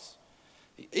taken place.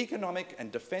 The economic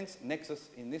and defence nexus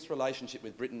in this relationship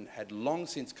with Britain had long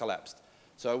since collapsed.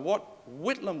 So what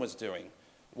Whitlam was doing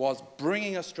was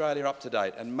bringing Australia up to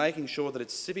date and making sure that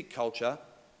its civic culture,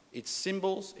 its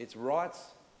symbols, its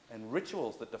rights and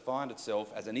rituals that defined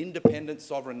itself as an independent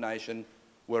sovereign nation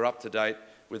were up to date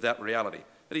with that reality.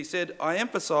 But he said, I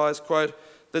emphasise, quote,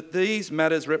 that these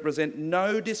matters represent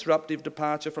no disruptive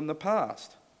departure from the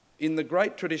past. In the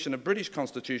great tradition of British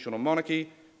constitutional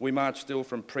monarchy, we march still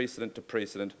from precedent to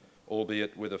precedent,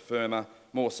 albeit with a firmer,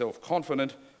 more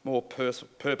self-confident, more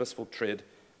purposeful tread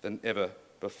than ever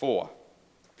before.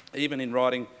 Even in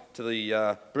writing to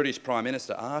the British Prime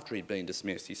Minister after he'd been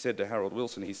dismissed, he said to Harold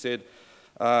Wilson, he said,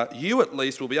 you at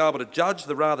least will be able to judge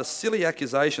the rather silly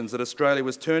accusations that Australia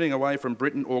was turning away from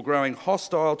Britain or growing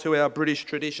hostile to our British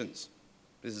traditions.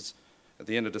 This is at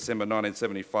the end of December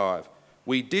 1975.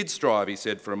 We did strive, he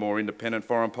said, for a more independent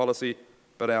foreign policy,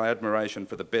 but our admiration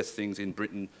for the best things in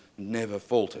Britain never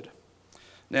faltered.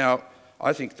 Now,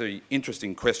 I think the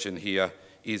interesting question here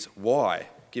is why,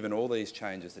 given all these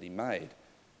changes that he made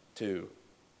to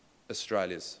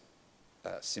Australia's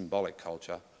symbolic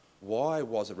culture, why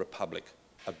was a republic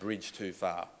a bridge too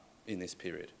far in this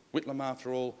period? Whitlam,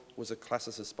 after all, was a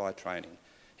classicist by training.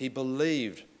 He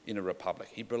believed in a republic.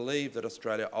 He believed that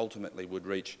Australia ultimately would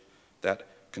reach that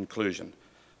conclusion.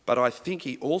 But I think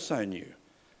he also knew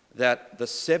that the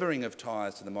severing of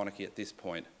ties to the monarchy at this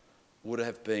point would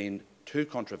have been too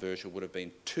controversial, would have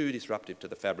been too disruptive to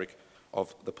the fabric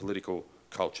of the political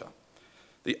culture.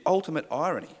 The ultimate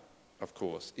irony, of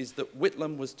course, is that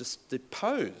Whitlam was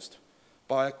deposed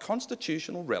by a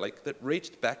constitutional relic that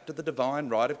reached back to the divine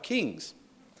right of kings.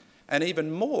 And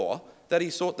even more, that he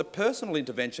sought the personal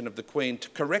intervention of the Queen to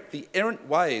correct the errant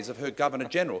ways of her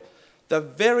Governor-General, the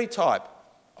very type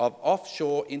of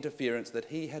offshore interference that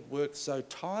he had worked so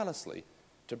tirelessly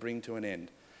to bring to an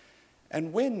end.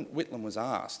 And when Whitlam was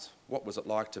asked what was it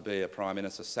like to be a Prime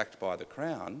Minister sacked by the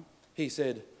Crown, he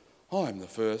said, I'm the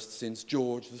first since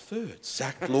George III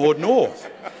sacked Lord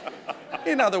North.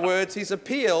 In other words, his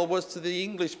appeal was to the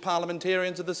English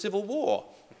parliamentarians of the Civil War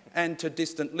and to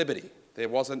distant liberty. There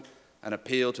wasn't an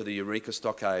appeal to the Eureka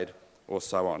Stockade or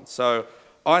so on. So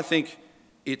I think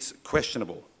it's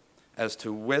questionable as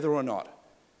to whether or not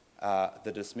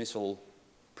the dismissal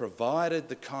provided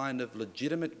the kind of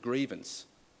legitimate grievance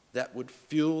that would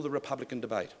fuel the Republican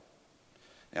debate.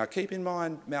 Now, keep in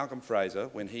mind Malcolm Fraser,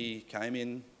 when he came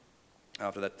in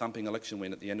after that thumping election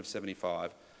win at the end of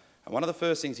 75, and one of the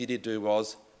first things he did do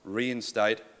was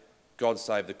reinstate God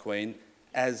Save the Queen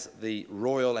as the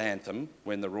royal anthem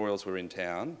when the royals were in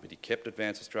town, but he kept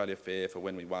Advance Australia Fair for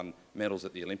when we won medals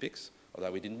at the Olympics,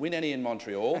 although we didn't win any in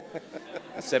Montreal,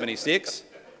 76.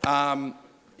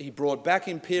 He brought back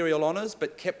imperial honours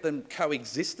but kept them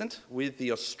coexistent with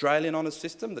the Australian honours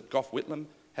system that Gough Whitlam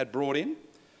had brought in.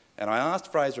 And I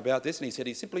asked Fraser about this and he said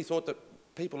he simply thought that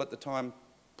people at the time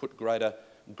put greater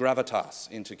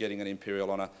gravitas into getting an imperial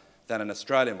honour than an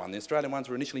Australian one. The Australian ones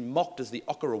were initially mocked as the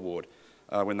Ochre Award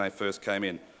when they first came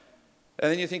in.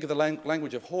 And then you think of the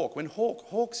language of Hawke. When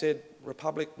Hawke said,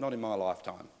 Republic, not in my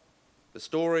lifetime. The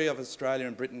story of Australia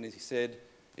and Britain, as he said,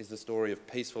 is the story of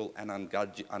peaceful and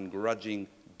ungrudging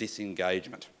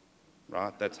disengagement,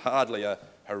 right? That's hardly a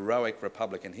heroic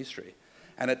Republican history.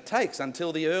 And it takes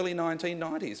until the early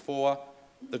 1990s for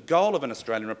the goal of an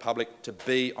Australian Republic to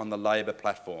be on the Labor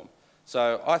platform.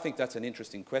 So I think that's an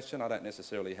interesting question. I don't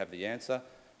necessarily have the answer,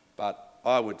 but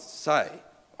I would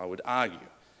argue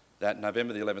that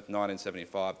November the 11th,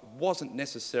 1975 wasn't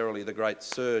necessarily the great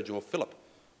surge or fillip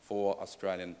for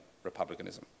Australian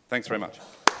republicanism. Thanks very much.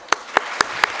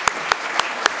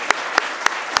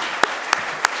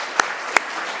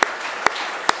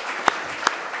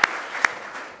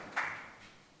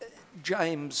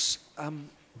 James,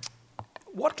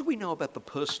 what do we know about the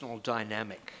personal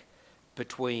dynamic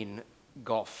between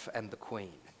Gough and the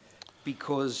Queen?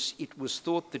 Because it was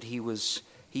thought that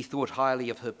he thought highly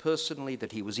of her personally,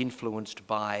 that he was influenced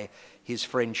by his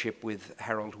friendship with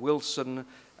Harold Wilson,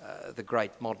 the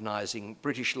great modernising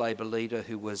British Labor leader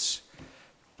who was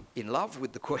in love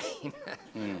with the Queen.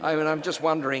 I mean, I'm just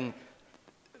wondering,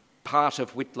 part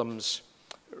of Whitlam's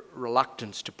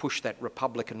reluctance to push that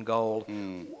Republican goal,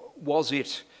 was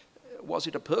it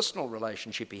a personal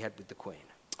relationship he had with the Queen?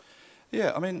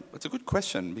 Yeah, I mean, it's a good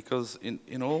question because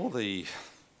in all the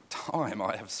time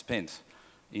I have spent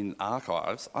in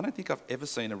archives, I don't think I've ever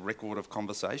seen a record of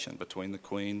conversation between the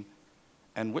Queen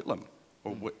and Whitlam.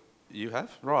 Or you have?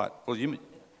 Right. Well,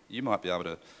 you might be able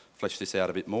to flesh this out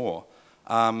a bit more.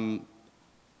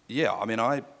 Yeah, I mean,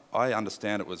 I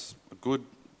understand it was a good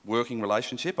working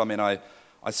relationship. I mean, I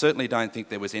certainly don't think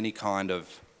there was any kind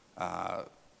of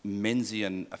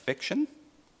Menzies affection,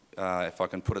 if I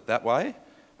can put it that way.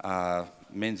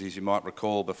 Menzies, you might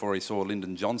recall, before he saw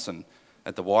Lyndon Johnson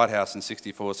at the White House in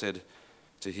 '64, said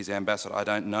to his ambassador, "I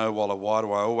don't know, Walla, why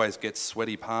do I always get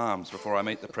sweaty palms before I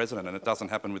meet the President?" And it doesn't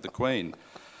happen with the Queen.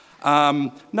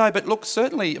 No, but look,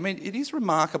 certainly, I mean, it is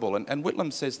remarkable, and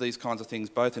Whitlam says these kinds of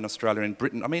things both in Australia and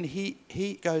Britain. I mean,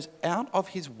 he goes out of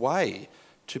his way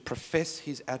to profess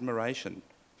his admiration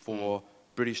for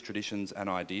British traditions and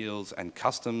ideals and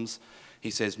customs. He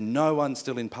says, no one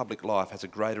still in public life has a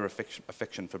greater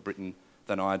affection for Britain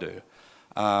than I do.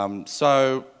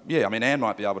 So, yeah, I mean, Anne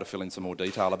might be able to fill in some more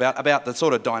detail about the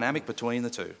sort of dynamic between the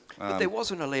two. But there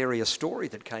was an hilarious story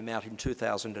that came out in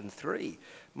 2003.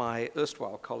 My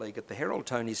erstwhile colleague at the Herald,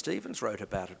 Tony Stevens, wrote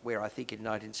about it, where I think in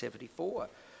 1974,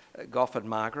 Gough and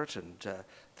Margaret and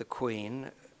the Queen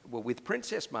were with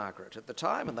Princess Margaret at the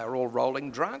time, and they were all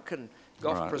rolling drunk, and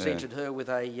Gough presented her with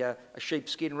a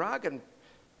sheepskin rug and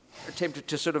attempted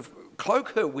to sort of cloak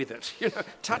her with it, you know,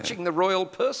 touching the royal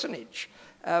personage.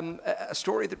 A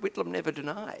story that Whitlam never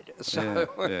denied. So,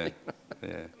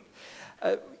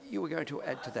 you were going to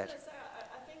add to that.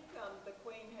 I think the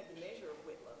Queen had the measure of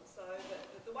Whitlam. So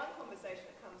the one conversation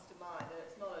that comes to mind, and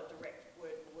it's not a direct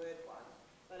word-for-word one,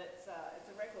 but it's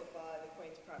a record by the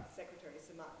Queen's Private Secretary,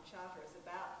 Sir Martin Charter, is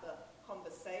about the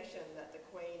conversation that the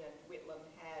Queen and Whitlam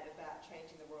had about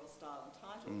changing the royal style and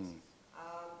titles.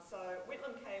 So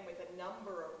Whitlam came with a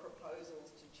number of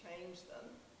proposals to change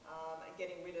them, and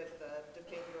getting rid of the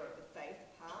Defender of the Faith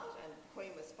part, and the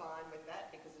Queen was fine with that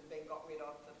because it had been got rid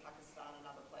of for Pakistan and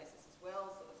other places as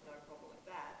well, so there's no problem with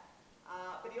that.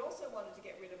 But he also wanted to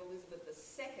get rid of Elizabeth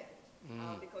II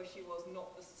because she was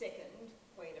not the second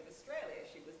Queen of Australia,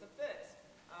 she was the first.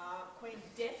 Queen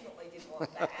definitely didn't want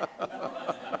that.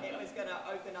 It was going to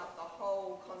open up the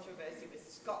whole controversy with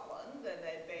Scotland, and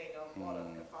there'd been a lot of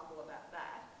kerfuffle about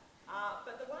that.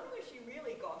 But the one where she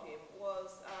really got him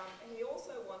was, he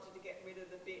also wanted to get rid of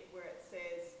the bit where it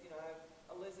says, you know,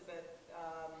 Elizabeth,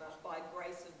 by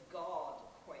grace of God,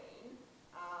 Queen.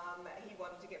 He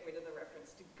wanted to get rid of the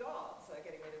reference to God, so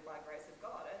getting rid of by grace of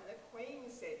God. And the Queen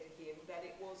said to him that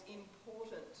it was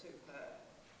important to her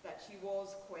that she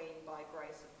was Queen by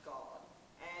grace of God.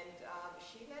 And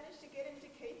she managed to get him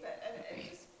to keep it. And it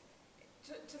just,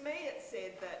 to me it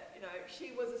said that, you know,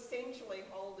 she was essentially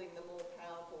holding the more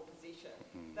powerful position,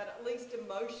 that at least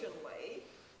emotionally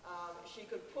she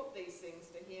could put these things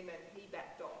to him, and he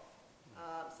backed off.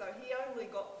 So he only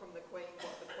got from the Queen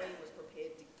what the Queen was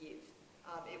prepared to give.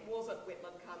 It wasn't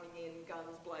Whitlam coming in,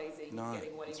 guns blazing,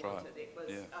 getting what he wanted. It was,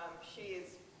 she is,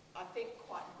 I think,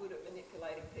 quite good at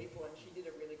manipulating people, and she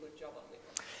did a really good job on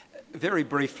Whitlam. Very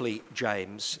briefly,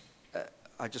 James,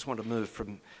 I just want to move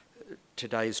from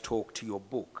today's talk to your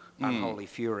book, Unholy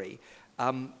Fury.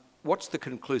 What's the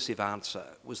conclusive answer?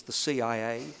 Was the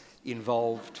CIA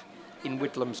involved in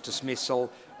Whitlam's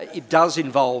dismissal? It does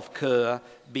involve Kerr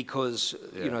because,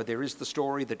 you know, there is the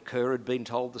story that Kerr had been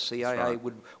told the CIA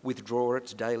would withdraw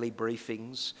its daily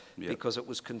briefings because it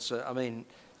was concerned. I mean,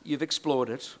 you've explored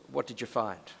it. What did you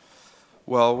find?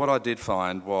 Well, what I did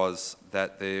find was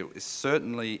that there is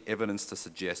certainly evidence to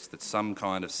suggest that some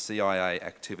kind of CIA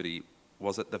activity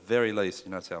was at the very least,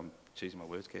 you notice how I'm choosing my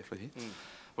words carefully here,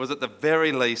 was at the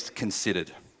very least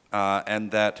considered,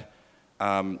 and that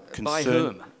concern... By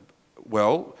whom?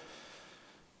 Well,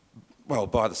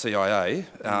 by the CIA.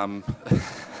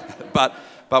 But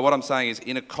what I'm saying is,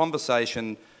 in a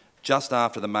conversation just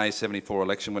after the May 74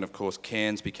 election, when of course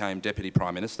Cairns became Deputy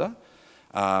Prime Minister,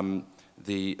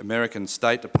 the American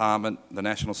State Department, the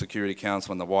National Security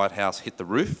Council and the White House hit the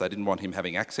roof. They didn't want him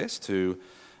having access to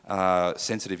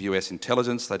sensitive US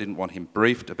intelligence. They didn't want him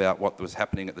briefed about what was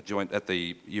happening at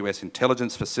the US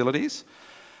intelligence facilities.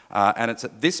 And it's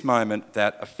at this moment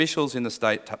that officials in the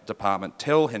State Department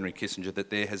tell Henry Kissinger that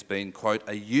there has been, quote,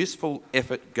 a useful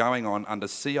effort going on under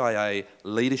CIA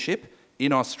leadership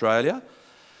in Australia,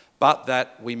 but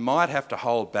that we might have to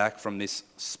hold back from this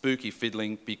spooky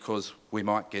fiddling because we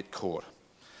might get caught.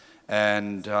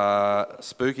 And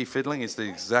spooky fiddling is the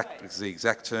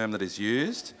exact term that is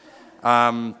used.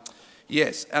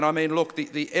 Yes, and I mean, look,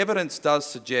 the evidence does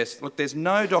suggest, look, there's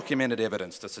no documented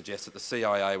evidence to suggest that the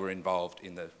CIA were involved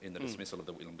in the dismissal of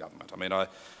the Whitlam government. I mean,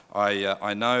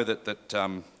 I know that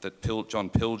John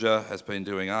Pilger has been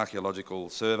doing archaeological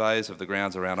surveys of the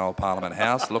grounds around Old Parliament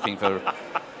House, looking for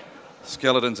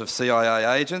skeletons of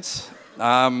CIA agents.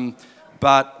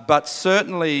 But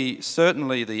certainly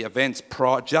the events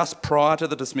just prior to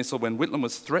the dismissal, when Whitlam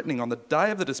was threatening on the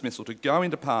day of the dismissal to go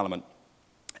into Parliament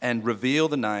and reveal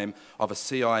the name of a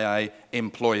CIA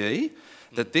employee,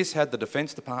 that this had the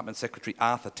Defence Department Secretary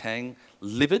Arthur Tang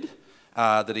livid,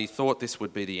 that he thought this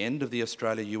would be the end of the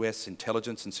Australia-US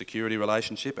intelligence and security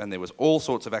relationship, and there was all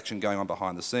sorts of action going on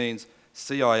behind the scenes.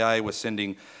 CIA was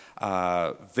sending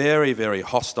very, very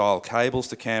hostile cables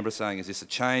to Canberra saying, is this a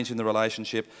change in the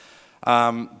relationship?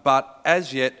 But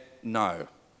as yet, no.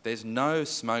 There's no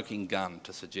smoking gun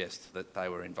to suggest that they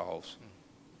were involved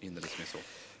in the dismissal.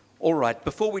 All right,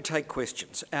 before we take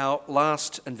questions, our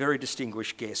last and very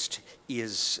distinguished guest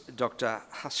is Dr.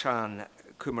 Hassan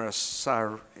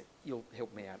Kumarasar. You'll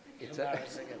help me out. It's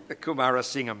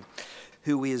Kumarasingham,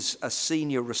 who is a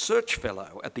senior research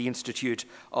fellow at the Institute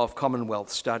of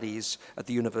Commonwealth Studies at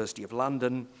the University of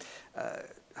London.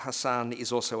 Hassan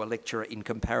is also a lecturer in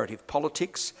comparative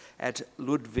politics at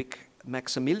Ludwig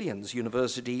Maximilians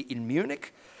University in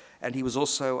Munich, and he was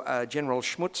also a General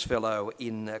Schmutz Fellow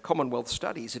in Commonwealth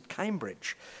Studies at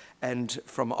Cambridge. And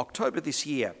from October this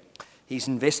year, he's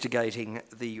investigating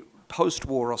the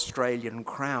post-war Australian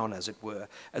Crown, as it were,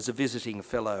 as a visiting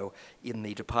fellow in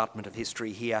the Department of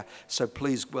History here. So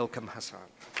please welcome Hassan.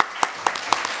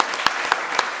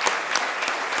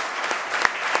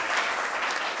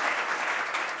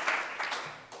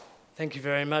 Thank you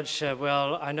very much.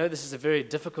 Well, I know this is a very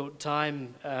difficult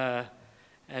time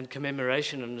and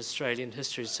commemoration in Australian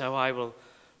history, so I will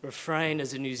refrain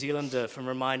as a New Zealander from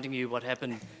reminding you what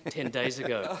happened 10 days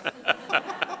ago.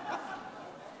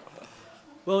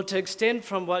 Well, to extend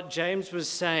from what James was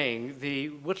saying, the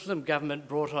Whitlam government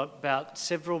brought about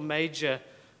several major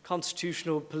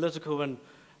constitutional, political and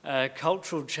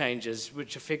cultural changes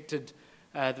which affected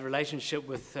the relationship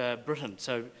with Britain.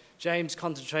 So James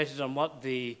concentrated on what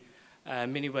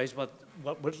many ways what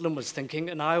Whitlam was thinking,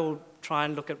 and I will try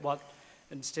and look at what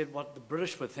the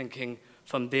British were thinking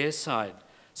from their side.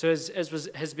 So as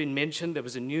has been mentioned, there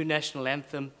was a new national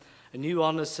anthem, a new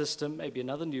honours system, maybe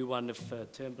another new one if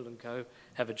Turnbull and co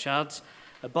have a chance,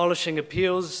 abolishing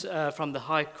appeals from the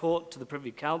High Court to the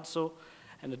Privy Council,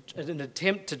 and an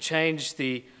attempt to change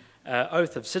the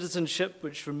oath of citizenship,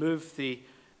 which removed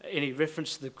any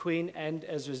reference to the Queen, and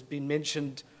as has been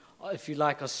mentioned, if you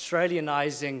like,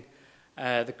 Australianising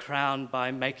the Crown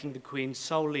by making the Queen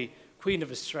solely Queen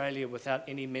of Australia without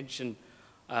any mention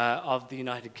of the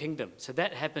United Kingdom. So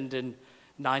that happened in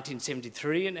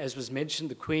 1973, and as was mentioned,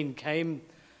 the Queen came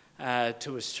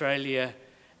to Australia,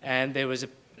 and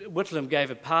Whitlam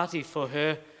gave a party for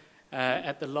her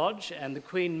at the Lodge, and the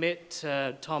Queen met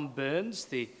Tom Burns,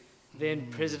 the then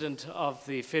president of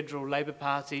the Federal Labor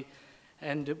Party,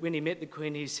 and when he met the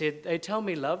Queen, he said, "They tell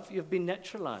me, love, you've been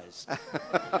naturalised."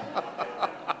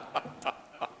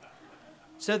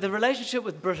 So the relationship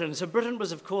with Britain, so Britain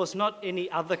was of course not any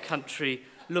other country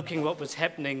looking what was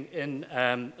happening in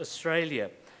Australia.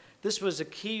 This was a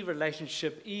key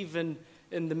relationship even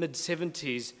in the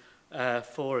mid-70s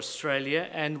for Australia,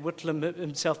 and Whitlam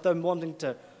himself, though wanting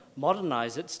to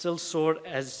modernise it, still saw it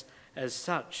as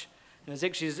such. And it's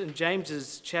actually in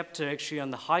James's chapter actually on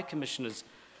the High Commissioners,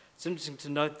 it's interesting to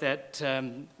note that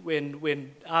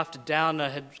when after Downer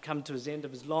had come to his end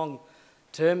of his long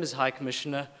term as High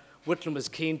Commissioner, Whitlam was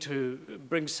keen to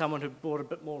bring someone who brought a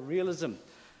bit more realism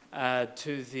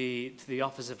to the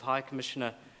office of High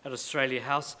Commissioner at Australia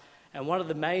House. And one of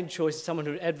the main choices, someone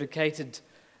who advocated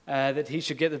that he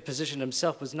should get the position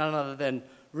himself, was none other than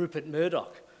Rupert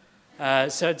Murdoch.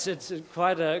 So it's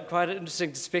quite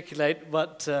interesting to speculate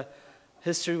what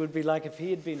history would be like if he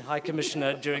had been High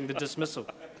Commissioner during the dismissal.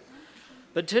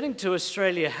 But turning to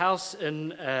Australia House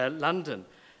in London,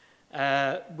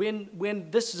 when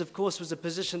this, of course, was a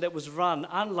position that was run,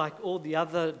 unlike all the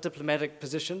other diplomatic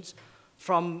positions,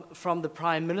 from the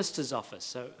Prime Minister's office.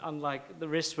 So unlike the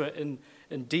rest were in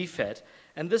DFAT.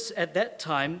 And this, at that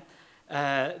time,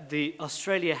 the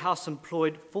Australia House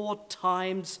employed 4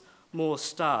 times more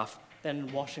staff than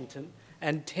in Washington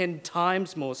and 10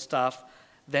 times more staff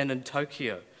than in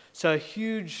Tokyo. So a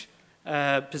huge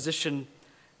position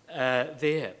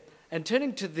there. And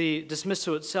turning to the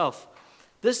dismissal itself,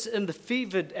 this, in the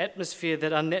fevered atmosphere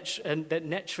that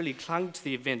naturally clung to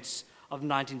the events of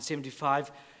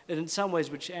 1975, and in some ways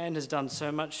which Anne has done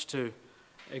so much to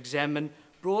examine,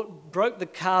 broke the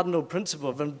cardinal principle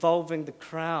of involving the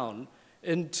Crown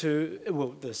into,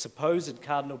 well, the supposed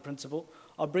cardinal principle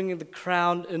of bringing the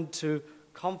Crown into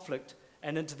conflict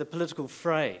and into the political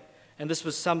fray. And this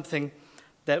was something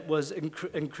that was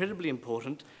incredibly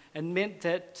important and meant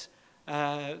that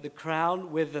the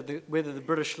Crown, whether the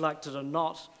British liked it or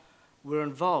not, were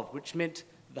involved, which meant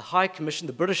the High Commission,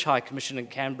 the British High Commission in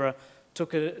Canberra,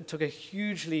 took a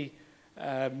hugely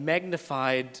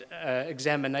magnified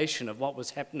examination of what was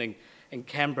happening in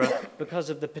Canberra because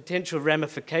of the potential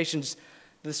ramifications.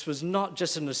 This was not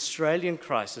just an Australian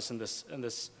crisis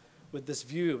with this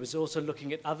view. It was also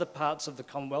looking at other parts of the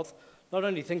Commonwealth, not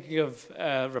only thinking of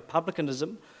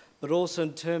republicanism, but also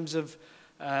in terms of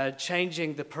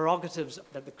changing the prerogatives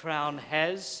that the Crown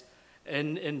has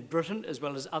in Britain, as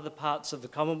well as other parts of the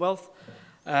Commonwealth.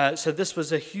 So this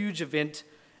was a huge event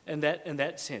in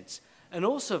that sense. And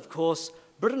also, of course,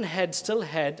 Britain still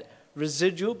had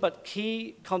residual but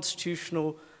key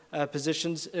constitutional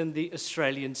positions in the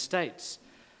Australian states.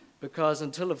 Because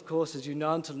until, of course, as you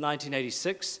know, until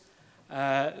 1986,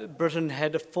 Britain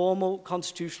had a formal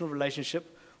constitutional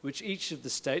relationship with each of the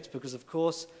states, because, of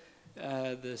course,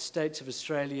 the states of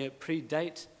Australia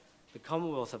predate the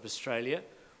Commonwealth of Australia,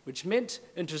 which meant,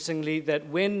 interestingly, that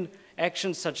when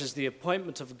actions such as the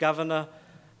appointment of governor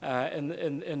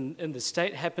in the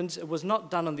state happens, it was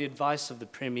not done on the advice of the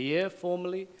Premier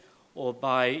formally, or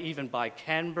even by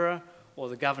Canberra or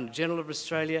the Governor-General of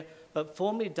Australia, but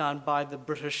formally done by the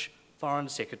British Foreign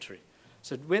Secretary.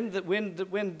 So when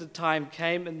the time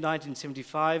came in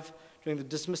 1975, during the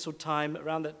dismissal time,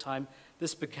 around that time,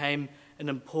 this became an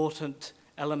important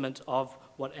element of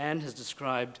what Anne has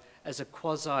described as a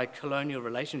quasi-colonial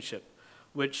relationship,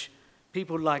 which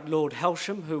people like Lord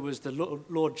Helsham, who was the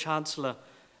Lord Chancellor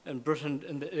in Britain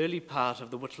in the early part of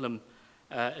the Whitlam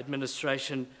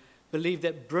administration, believed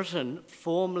that Britain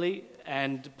formally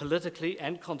and politically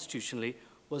and constitutionally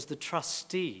was the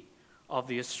trustee of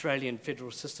the Australian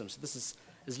federal system. So this is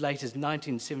as late as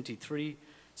 1973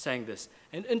 saying this.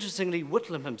 And interestingly,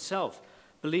 Whitlam himself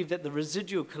believed that the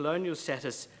residual colonial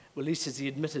status, or at least as he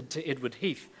admitted to Edward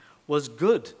Heath, was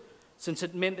good, since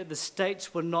it meant that the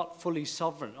states were not fully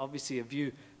sovereign, obviously a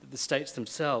view that the states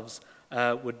themselves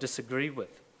would disagree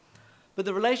with. But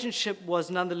the relationship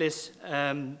was nonetheless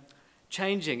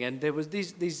changing, and there was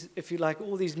these, if you like,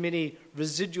 all these many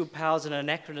residual powers and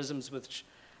anachronisms which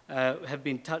have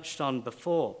been touched on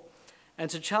before. And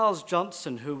so Charles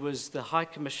Johnson, who was the High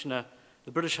Commissioner,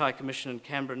 the British High Commissioner in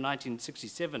Canberra in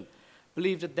 1967,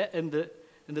 believed that in the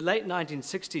late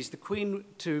 1960s, the Queen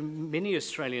to many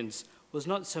Australians was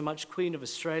not so much Queen of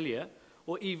Australia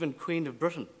or even Queen of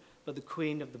Britain, but the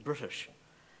Queen of the British.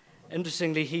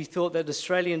 Interestingly, he thought that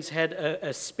Australians had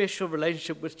a special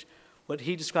relationship with what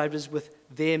he described as with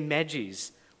their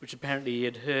Maggies, which apparently he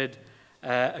had heard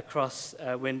across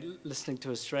when listening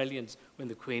to Australians when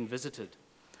the Queen visited.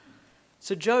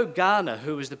 So Joe Garner,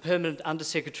 who was the Permanent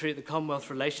Undersecretary at the Commonwealth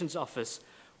Relations Office,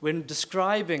 when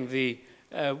describing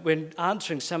when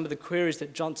answering some of the queries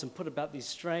that Johnson put about these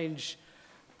strange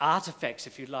artifacts,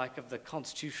 if you like, of the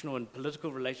constitutional and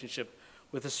political relationship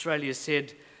with Australia,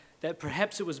 said that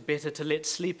perhaps it was better to let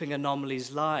sleeping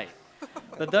anomalies lie.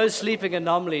 But those sleeping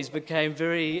anomalies became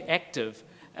very active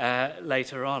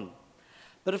later on.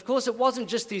 But of course, it wasn't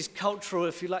just these cultural,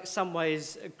 if you like, some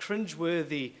ways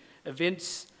cringeworthy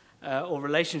events or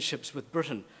relationships with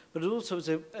Britain, but it also was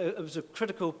a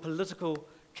critical political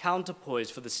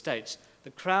counterpoise for the states. The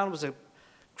Crown was a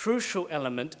crucial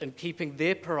element in keeping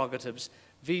their prerogatives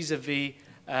vis-à-vis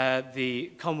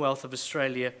the Commonwealth of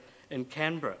Australia in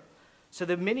Canberra. So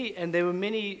there were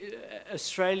many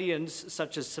Australians,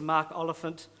 such as Sir Mark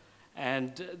Oliphant,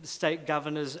 and the state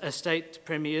governors, state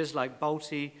premiers like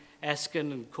Bolte,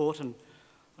 Askin, and Court, and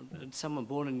someone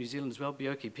born in New Zealand as well,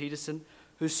 Bioki Peterson,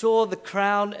 who saw the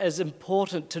Crown as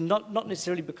important to not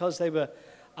necessarily because they were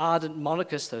ardent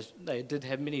monarchists, they did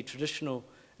have many traditional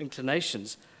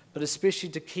inclinations, but especially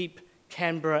to keep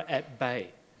Canberra at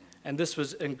bay. And this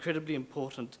was incredibly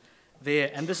important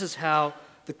there. And this is how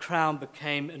the Crown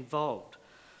became involved.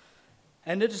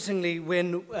 And interestingly,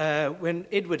 when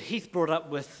Edward Heath brought up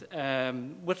with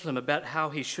Whitlam about how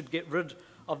he should get rid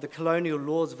of the Colonial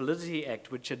Laws Validity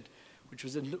Act, which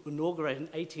was inaugurated in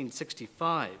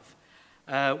 1865,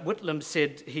 Whitlam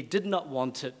said he did not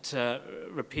want it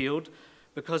repealed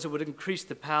because it would increase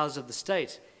the powers of the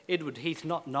state. Edward Heath,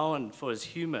 not known for his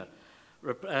humour,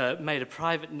 made a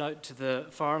private note to the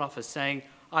Foreign Office saying,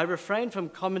 "I refrain from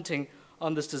commenting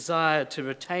on this desire to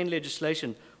retain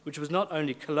legislation which was not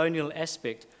only colonial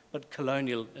aspect, but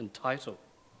colonial in title."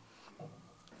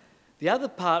 The other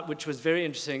part, which was very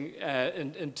interesting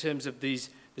in terms of this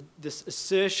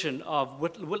assertion of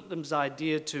Whitlam's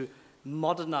idea to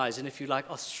modernise and, if you like,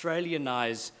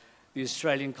 Australianise the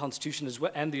Australian Constitution as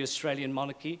well, and the Australian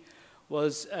monarchy,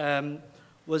 was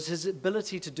his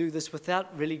ability to do this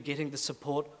without really getting the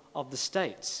support of the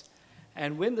states.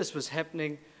 And when this was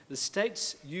happening, the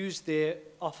states used their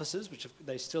offices, which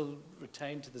they still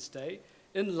retain to this day,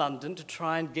 in London to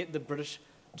try and get the British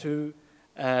to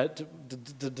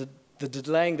the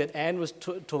delaying that Anne was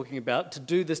talking about, to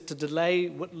do this, to delay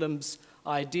Whitlam's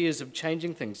ideas of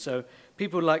changing things. So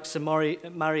people like Sir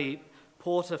Murray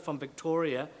Porter from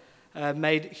Victoria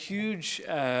made huge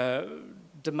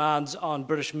demands on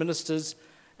British ministers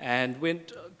and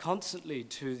went constantly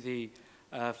to the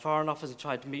Foreign Office and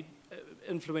tried to meet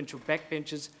influential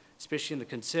backbenchers, especially in the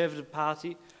Conservative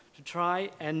Party, to try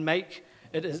and make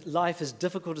life as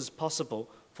difficult as possible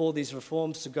for these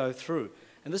reforms to go through.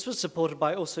 And this was supported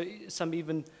by also some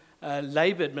even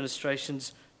Labour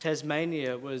administrations.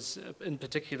 Tasmania was in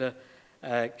particular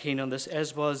keen on this,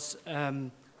 as was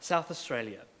South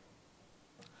Australia.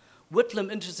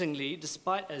 Whitlam, interestingly,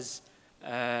 despite, as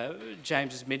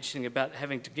James was mentioning, about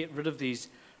having to get rid of these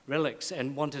relics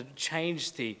and wanted to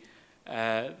change the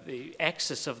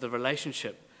axis of the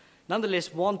relationship,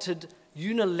 nonetheless wanted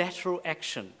unilateral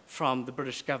action from the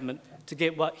British government to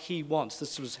get what he wants.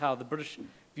 This was how the British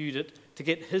viewed it, to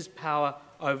get his power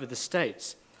over the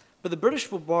states. But the British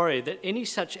were worried that any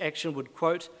such action would,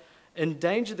 quote,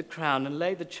 endanger the Crown and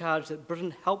lay the charge that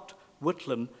Britain helped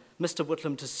Mr.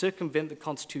 Whitlam, to circumvent the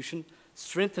Constitution,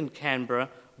 strengthen Canberra,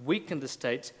 weaken the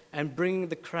states, and bring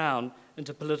the Crown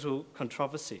into political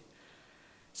controversy.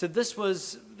 So this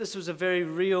was a very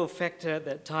real factor at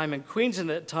that time, and Queensland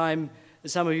at that time,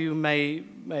 as some of you may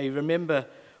remember,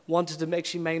 wanted to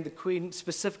actually make the Queen,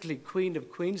 specifically Queen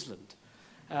of Queensland,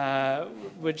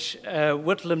 which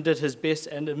Whitlam did his best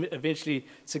and eventually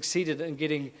succeeded in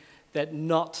getting that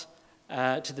not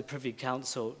to the Privy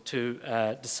Council to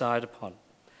decide upon.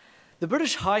 The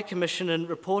British High Commissioner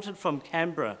reported from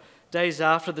Canberra days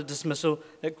after the dismissal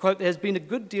that, quote, there has been a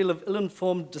good deal of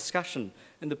ill-informed discussion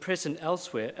in the press and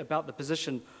elsewhere about the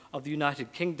position of the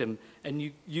United Kingdom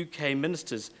and UK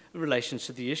ministers in relation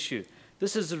to the issue.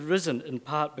 This has arisen in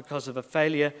part because of a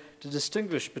failure to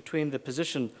distinguish between the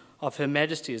position of Her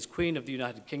Majesty as Queen of the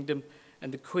United Kingdom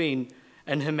and the Queen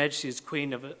and Her Majesty as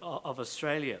Queen of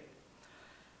Australia.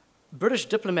 British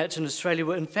diplomats in Australia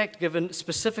were in fact given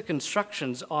specific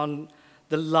instructions on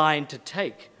the line to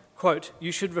take. Quote,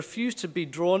 you should refuse to be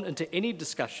drawn into any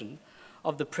discussion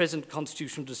of the present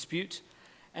constitutional dispute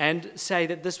and say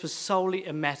that this was solely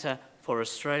a matter for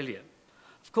Australia.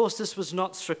 Of course, this was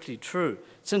not strictly true,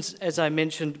 since, as I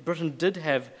mentioned, Britain did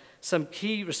have some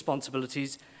key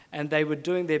responsibilities and they were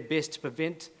doing their best to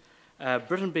prevent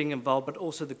Britain being involved, but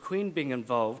also the Queen being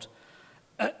involved.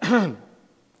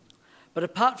 But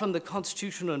apart from the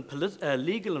constitutional and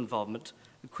legal involvement,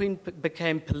 the Queen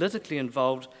became politically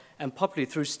involved and popularly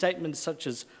through statements such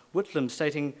as Whitlam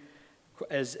stating,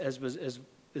 as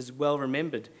is well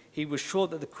remembered, he was sure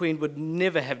that the Queen would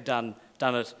never have done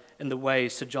it in the way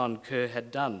Sir John Kerr had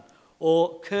done,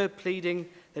 or Kerr pleading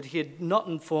that he had not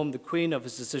informed the Queen of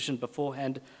his decision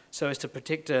beforehand so as to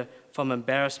protect her from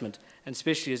embarrassment, and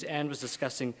especially as Anne was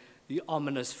discussing the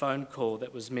ominous phone call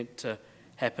that was meant to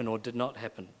happen or did not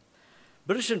happen.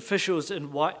 British officials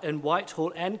in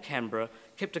Whitehall and Canberra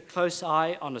kept a close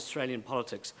eye on Australian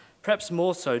politics, perhaps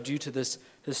more so due to this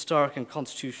historic and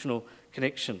constitutional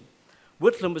connection.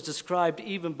 Whitlam was described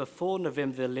even before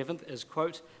November the 11th as,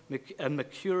 quote, a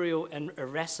mercurial and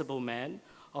irascible man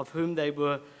of whom they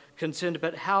were concerned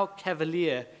about how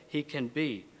cavalier he can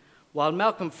be, while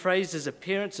Malcolm Fraser's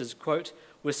appearances, quote,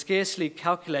 were scarcely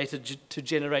calculated to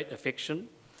generate affection,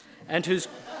 and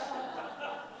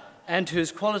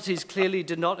whose qualities clearly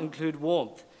did not include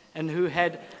warmth, and who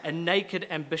had a naked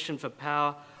ambition for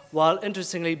power, while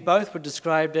interestingly both were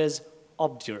described as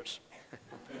obdurate.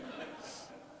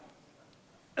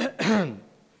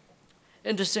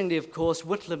 Interestingly, of course,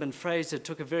 Whitlam and Fraser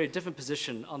took a very different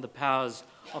position on the powers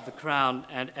of the Crown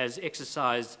and as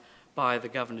exercised by the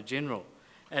Governor-General.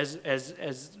 As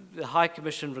the High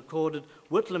Commission recorded,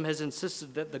 Whitlam has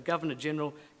insisted that the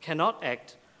Governor-General cannot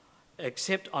act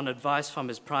except on advice from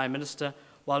his Prime Minister,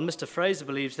 while Mr Fraser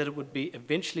believes that it would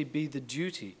eventually be the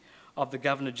duty of the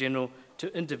Governor-General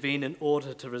to intervene in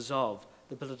order to resolve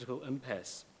the political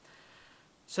impasse.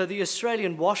 So the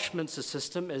Australian Westminster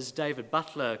system, as David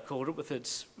Butler called it, with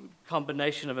its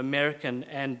combination of American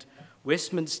and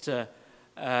Westminster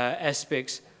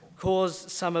aspects, caused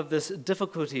some of this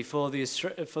difficulty for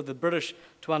the British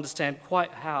to understand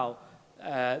quite how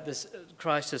this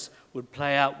crisis would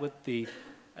play out with the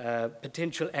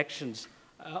potential actions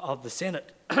of the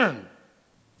Senate.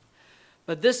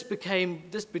 But this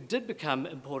did become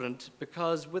important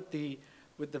because with the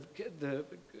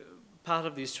part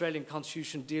of the Australian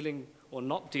Constitution dealing or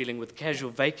not dealing with casual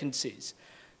vacancies,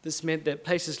 this meant that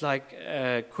places like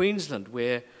Queensland,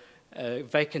 where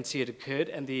vacancy had occurred,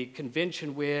 and the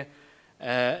convention where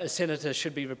a senator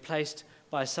should be replaced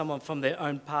by someone from their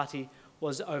own party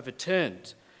was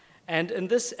overturned. And in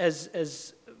this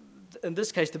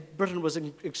case, Britain was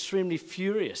extremely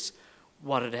furious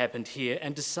what had happened here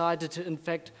and decided to, in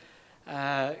fact,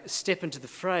 step into the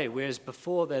fray, whereas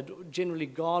before they'd generally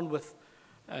gone with,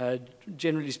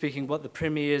 generally speaking, what the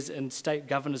premiers and state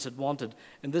governors had wanted.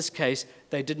 In this case,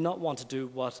 they did not want to do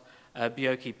what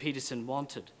Bjelke-Petersen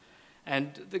wanted.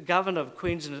 And the governor of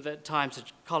Queensland at that time, Sir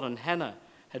Colin Hanna,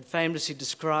 had famously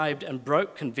described and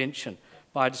broke convention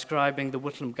by describing the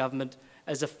Whitlam government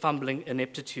as a fumbling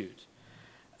ineptitude.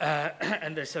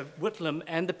 And so Whitlam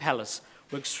and the palace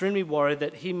were extremely worried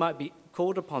that he might be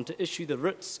called upon to issue the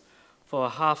writs for a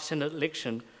half-Senate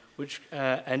election, which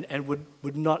and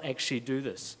would not actually do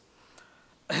this.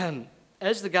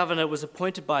 As the governor was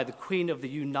appointed by the Queen of the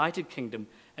United Kingdom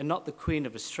and not the Queen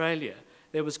of Australia,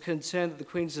 there was concern that the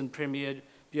Queensland Premier,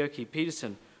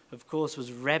 Bjelke-Petersen, of course,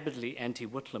 was rabidly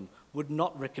anti-Whitlam, would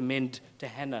not recommend to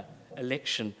Hanna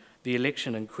the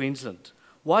election in Queensland.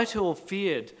 Whitehall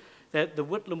feared that the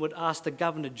Whitlam would ask the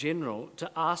Governor-General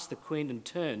to ask the Queen in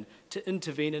turn to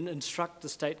intervene and instruct the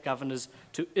state governors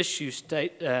to issue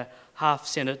state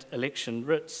half-Senate election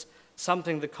writs,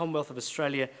 something the Commonwealth of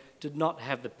Australia did not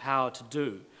have the power to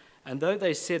do. And though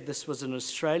they said this was an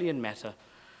Australian matter,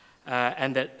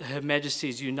 and that Her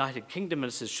Majesty's United Kingdom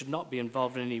ministers should not be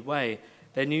involved in any way,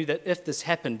 they knew that if this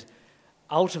happened,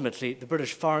 ultimately the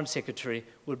British Foreign Secretary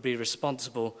would be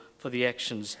responsible for the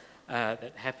actions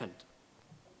that happened.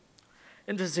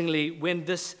 Interestingly, when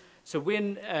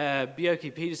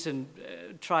Bjelke-Petersen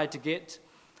tried to get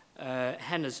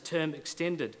Hanna's term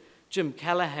extended, Jim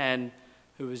Callaghan,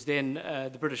 who was then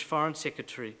the British Foreign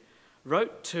Secretary,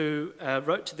 wrote to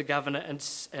the governor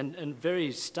in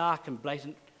very stark and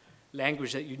blatant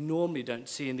language that you normally don't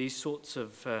see in these sorts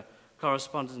of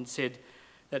correspondence, said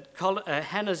that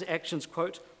Hanna's actions,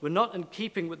 quote, were not in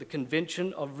keeping with the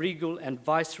convention of regal and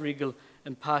vice-regal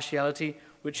impartiality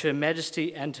which Her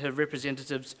Majesty and her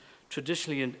representatives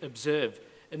traditionally observe.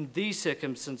 In these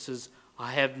circumstances,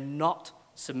 I have not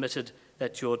submitted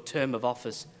that your term of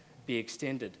office be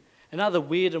extended. And other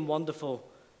weird and wonderful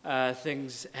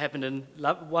things happened, and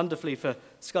wonderfully for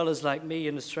scholars like me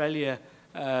in Australia,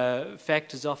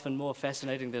 fact is often more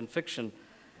fascinating than fiction.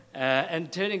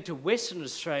 And turning to Western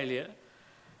Australia,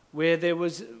 where there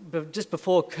was, just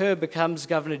before Kerr becomes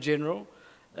Governor-General,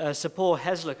 Sir Paul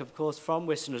Hasluck, of course, from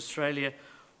Western Australia,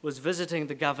 was visiting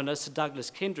the governor, Sir Douglas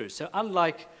Kendrew. So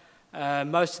unlike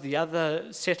most of the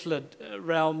other settler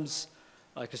realms,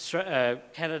 like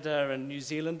Canada and New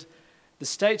Zealand, the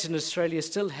states in Australia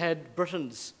still had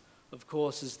Britons, of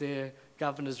course, as their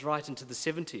governors right into the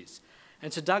 70s.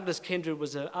 And Sir Douglas Kendrew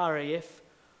was a RAF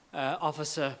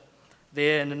officer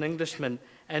there and an Englishman,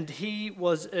 and he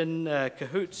was in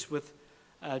cahoots with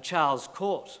Charles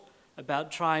Court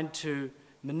about trying to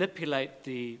manipulate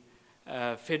the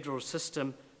federal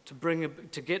system to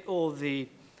get all the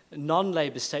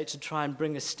non-Labour states to try and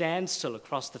bring a standstill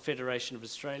across the Federation of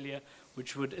Australia,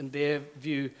 which would, in their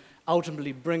view,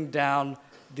 ultimately bring down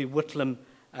the Whitlam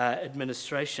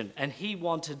administration. And he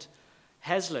wanted,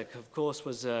 Hasluck, of course,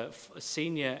 was a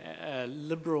senior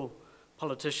Liberal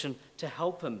politician, to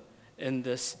help him in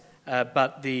this,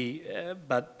 but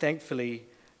thankfully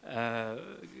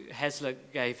Hasluck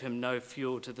gave him no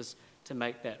fuel to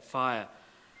make that fire.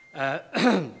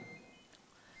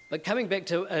 But coming back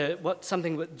to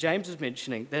something that James was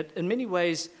mentioning, that in many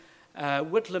ways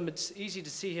Whitlam, it's easy to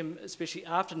see him, especially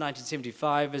after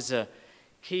 1975, as a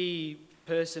key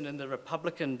person in the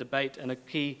Republican debate and a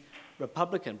key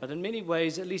Republican. But in many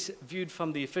ways, at least viewed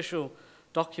from the official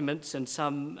documents and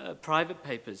some private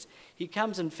papers, he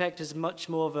comes, in fact, as much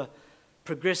more of a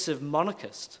progressive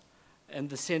monarchist in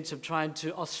the sense of trying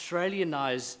to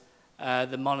Australianise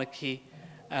the monarchy,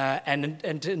 and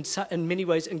in many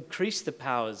ways increase the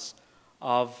powers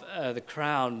of the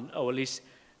Crown, or at least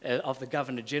of the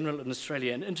Governor-General in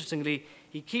Australia. And interestingly,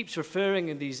 he keeps referring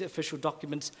in these official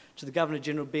documents to the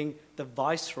Governor-General being the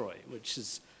Viceroy, which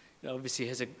is, obviously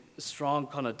has a strong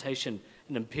connotation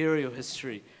in imperial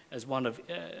history as one of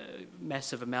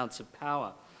massive amounts of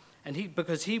power. And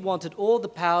because he wanted all the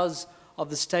powers of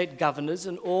the state governors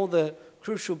and all the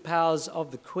crucial powers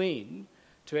of the Queen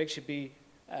to actually be,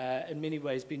 in many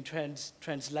ways, been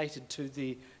translated to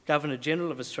the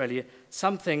Governor-General of Australia,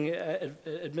 something,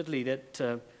 admittedly,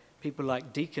 that people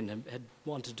like Deakin had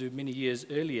wanted to do many years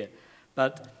earlier.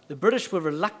 But the British were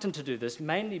reluctant to do this,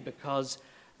 mainly because,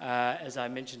 as I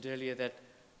mentioned earlier, that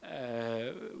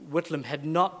Whitlam had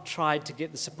not tried to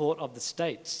get the support of the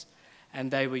states,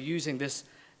 and they were using this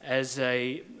as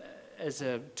a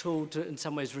tool to, in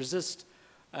some ways, resist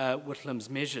Whitlam's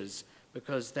measures,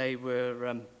 because they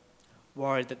were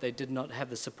worried that they did not have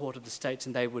the support of the states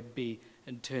and they would be,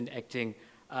 in turn, acting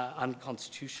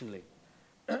unconstitutionally.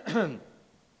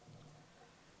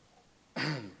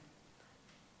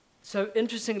 So,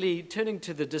 interestingly, turning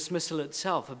to the dismissal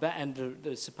itself, and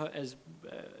as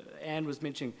Anne was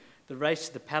mentioning, the race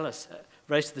to the palace,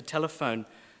 race to the telephone,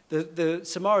 the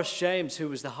Sir Maurice James, who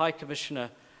was the High Commissioner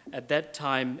at that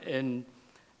time in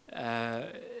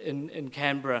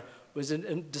Canberra,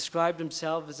 described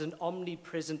himself as an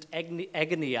omnipresent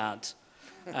agony aunt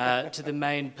to the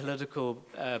main political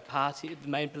party, the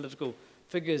main political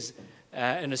figures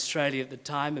in Australia at the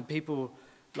time, and people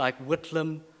like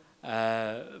Whitlam,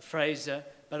 Fraser,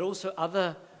 but also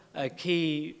other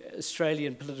key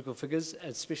Australian political figures,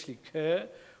 especially Kerr,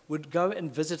 would go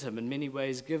and visit him in many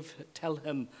ways, tell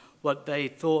him what they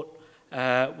thought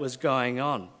was going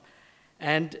on.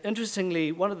 And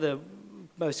interestingly, one of the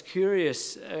most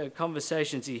curious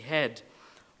conversations he had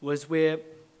was where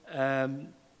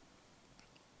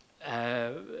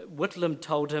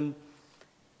Whitlam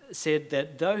said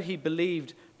that though he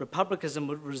believed republicanism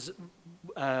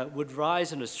would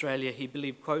rise in Australia, he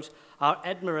believed, quote, "Our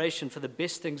admiration for the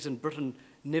best things in Britain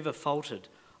never faltered.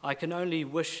 I can only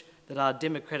wish that our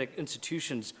democratic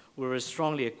institutions were as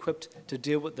strongly equipped to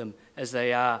deal with them as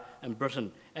they are in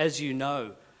Britain. As you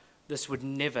know, this would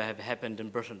never have happened in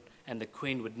Britain, and the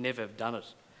Queen would never have done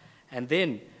it." And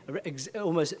then,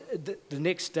 almost the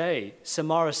next day, Sir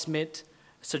Maurice met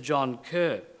Sir John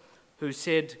Kerr, who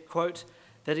said, quote,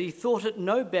 that he thought it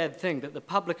no bad thing that the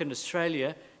public in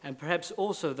Australia, and perhaps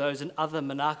also those in other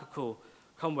monarchical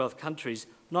Commonwealth countries,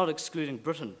 not excluding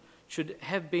Britain, should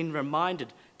have been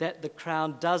reminded that the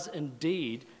Crown does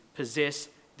indeed possess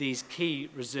these key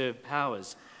reserve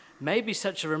powers. Maybe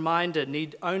such a reminder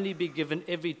need only be given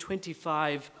every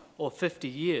 25 or 50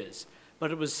 years,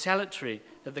 but it was salutary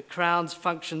that the Crown's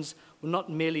functions were not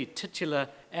merely titular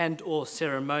and or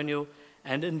ceremonial,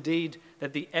 and indeed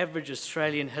that the average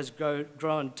Australian has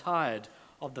grown tired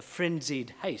of the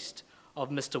frenzied haste of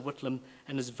Mr. Whitlam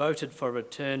and has voted for a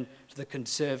return to the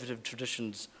conservative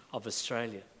traditions of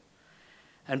Australia.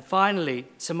 And finally,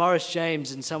 Sir Maurice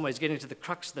James, in some ways getting to the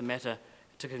crux of the matter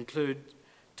to conclude,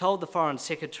 told the Foreign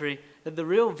Secretary that the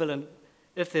real villain,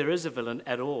 if there is a villain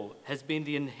at all, has been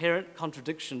the inherent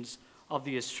contradictions of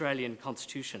the Australian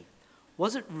Constitution.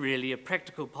 Was it really a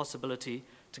practical possibility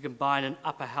to combine an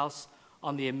upper house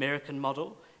on the American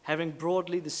model, having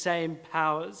broadly the same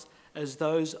powers as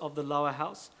those of the lower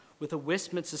house, with a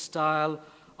Westminster style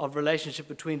of relationship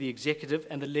between the executive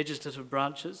and the legislative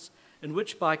branches, in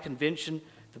which by convention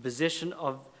the possession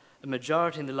of a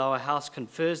majority in the lower house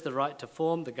confers the right to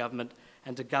form the government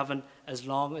and to govern as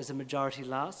long as the majority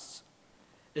lasts?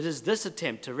 It is this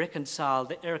attempt to reconcile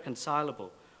the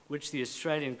irreconcilable which the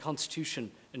Australian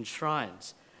Constitution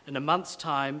enshrines. In a month's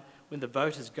time, when the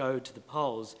voters go to the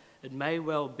polls, it may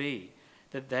well be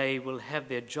that they will have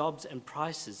their jobs and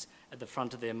prices at the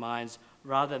front of their minds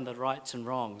rather than the rights and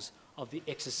wrongs of the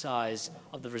exercise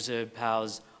of the reserve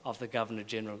powers of the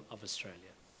Governor-General of Australia.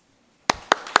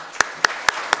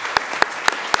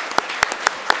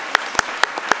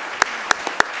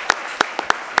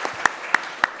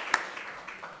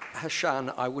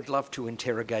 Hashan, I would love to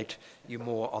interrogate you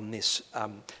more on this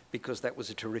because that was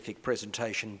a terrific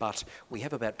presentation, but we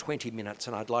have about 20 minutes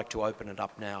and I'd like to open it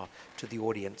up now to the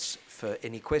audience for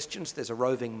any questions. There's a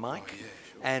roving mic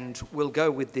and we'll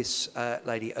go with this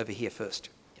lady over here first.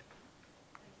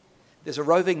 There's a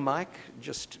roving mic,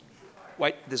 just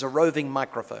wait, there's a roving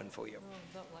microphone for you.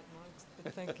 Oh, not like mics,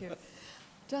 but thank you.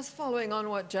 Just following on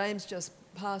what James just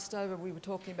passed over, we were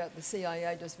talking about the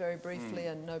CIA just very briefly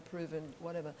and no proven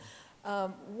whatever.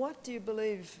 What do you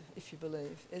believe, if you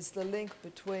believe, is the link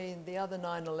between the other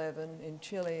 9/11 in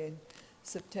Chile in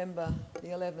September the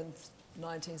 11th,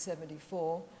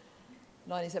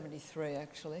 1973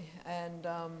 actually,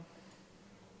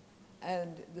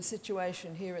 and the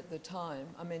situation here at the time.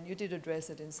 I mean, you did address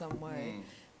it in some way.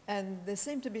 And there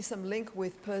seemed to be some link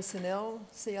with personnel,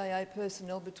 CIA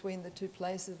personnel, between the two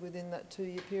places within that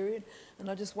 2-year period. And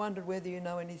I just wondered whether you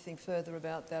know anything further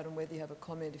about that and whether you have a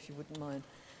comment, if you wouldn't mind.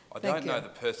 I don't know the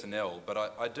personnel,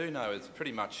 but I do know it's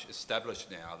pretty much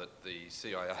established now that the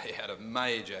CIA had a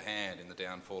major hand in the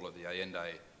downfall of the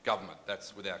Allende government.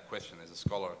 That's without question. There's a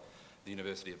scholar at the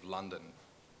University of London,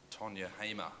 Tonya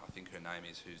Hamer, I think her name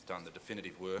is, who's done the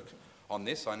definitive work on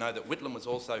this. I know that Whitlam was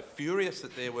also furious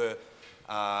that there were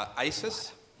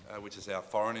ASIS, which is our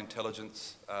foreign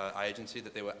intelligence agency,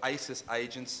 that there were ASIS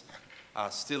agents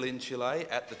still in Chile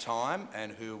at the time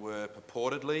and who were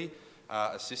purportedly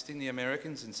assisting the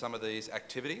Americans in some of these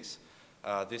activities.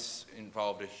 This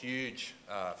involved a huge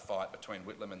fight between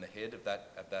Whitlam and the head of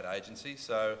that agency.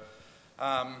 So,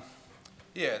 there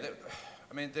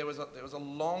was a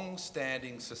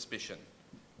long-standing suspicion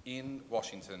in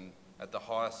Washington at the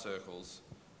higher circles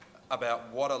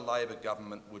about what a Labor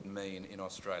government would mean in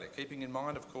Australia, keeping in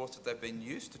mind, of course, that they've been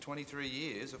used to 23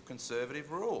 years of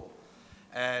Conservative rule.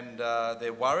 And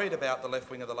they're worried about the left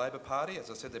wing of the Labor Party.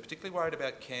 As I said, they're particularly worried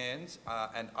about Cairns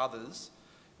and others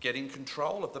getting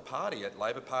control of the party at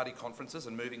Labor Party conferences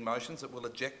and moving motions that will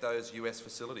eject those US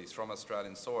facilities from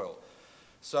Australian soil.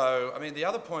 So, I mean, the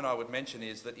other point I would mention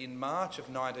is that in March of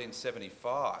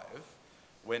 1975,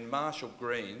 when Marshall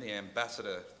Green, the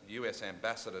ambassador, US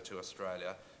ambassador to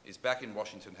Australia, is back in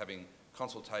Washington having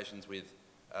consultations with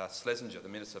Schlesinger,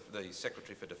 the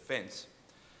Secretary for Defence,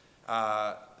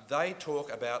 they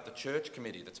talk about the Church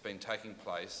Committee that's been taking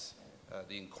place,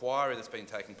 the inquiry that's been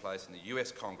taking place in the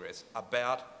US Congress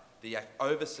about the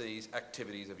overseas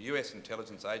activities of US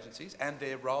intelligence agencies and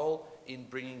their role in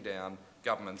bringing down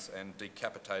governments and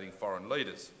decapitating foreign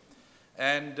leaders.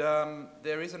 And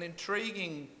there is an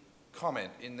intriguing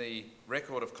comment in the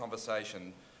record of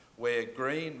conversation where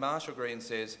Marshall Green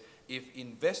says, if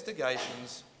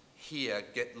investigations here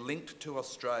get linked to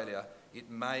Australia, it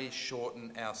may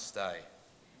shorten our stay.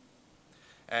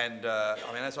 And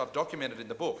as I've documented in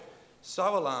the book,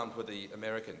 so alarmed were the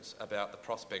Americans about the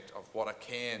prospect of what a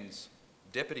Cairns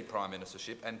deputy prime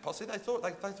ministership, and possibly they thought,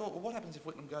 well, what happens if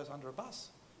Whitlam goes under a bus?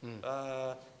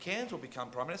 Cairns will become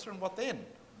prime minister, and what then?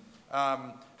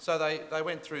 So they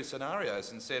went through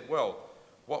scenarios and said, well,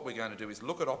 what we're going to do is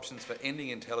look at options for ending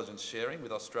intelligence sharing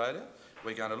with Australia.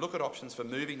 We're going to look at options for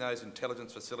moving those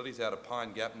intelligence facilities out of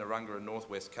Pine Gap, Narungga and North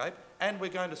West Cape, and we're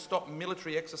going to stop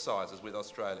military exercises with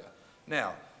Australia.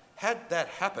 Now, had that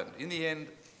happened, in the end,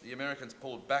 the Americans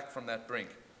pulled back from that brink,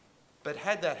 but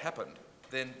had that happened,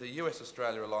 then the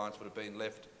US-Australia alliance would have been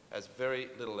left as very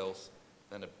little else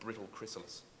than a brittle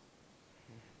chrysalis.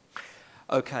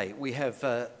 Okay, we have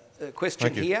a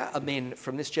question here, and then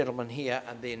from this gentleman here,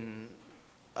 and then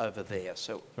over there.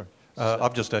 So,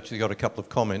 I've just actually got a couple of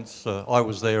comments. I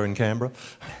was there in Canberra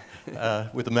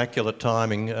with immaculate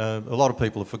timing. A lot of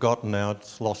people have forgotten now,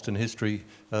 it's lost in history.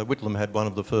 Whitlam had one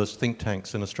of the first think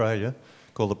tanks in Australia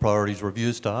called the Priorities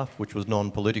Review Staff, which was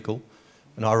non-political,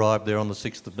 and I arrived there on the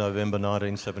 6th of November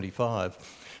 1975.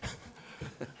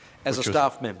 As a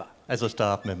staff member? As a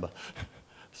staff member.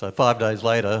 So 5 days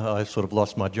later, I sort of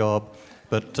lost my job,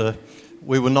 but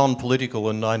we were non-political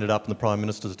and I ended up in the Prime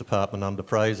Minister's Department under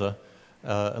Fraser.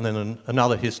 And then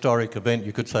another historic event,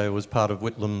 you could say it was part of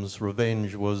Whitlam's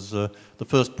revenge, was the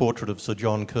first portrait of Sir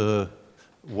John Kerr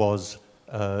was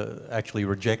actually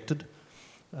rejected,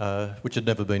 which had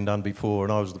never been done before,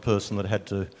 and I was the person that had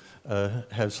to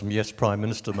have some yes Prime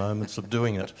Minister moments of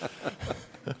doing it.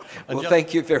 Well,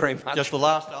 thank you very much. Just the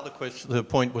last other question, the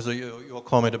point was your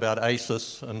comment about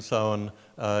ASIS and so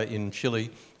on in Chile.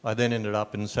 I then ended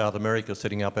up in South America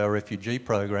setting up our refugee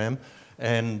program,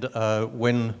 and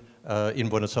when in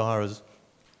Buenos Aires,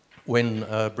 when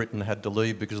Britain had to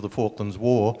leave because of the Falklands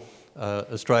War,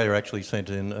 Australia actually sent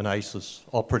in an ASIS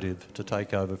operative to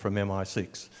take over from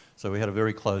MI6. So we had a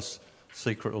very close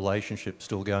secret relationship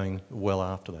still going well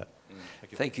after that.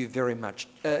 Thank you very much.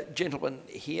 Gentleman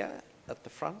here at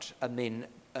the front, and then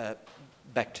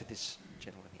back to this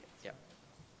gentleman here. Yeah.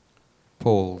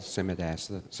 Paul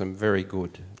Semidas, some very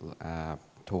good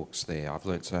talks there. I've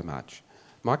learnt so much.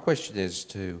 My question is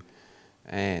to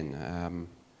Anne.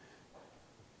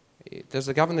 Does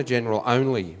the Governor-General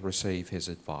only receive his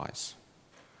advice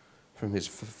from his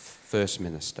First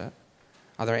Minister?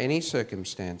 Are there any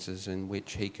circumstances in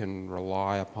which he can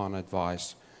rely upon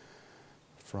advice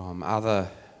from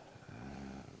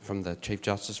from the Chief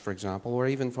Justice, for example, or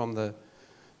even from the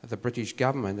British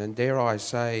government, and dare I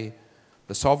say,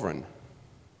 the Sovereign?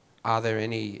 Are there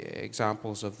any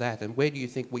examples of that? And where do you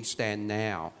think we stand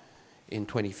now in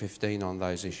 2015 on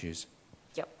those issues?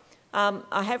 Yep.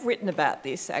 I have written about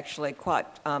this actually quite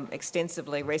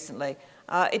extensively recently.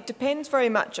 It depends very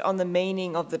much on the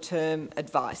meaning of the term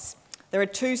advice. There are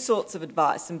two sorts of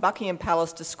advice, and Buckingham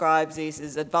Palace describes these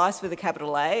as advice with a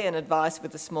capital A and advice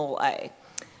with a small a.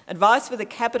 Advice with a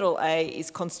capital A is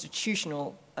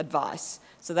constitutional advice.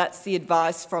 So that's the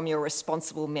advice from your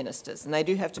responsible ministers. And they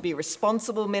do have to be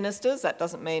responsible ministers. That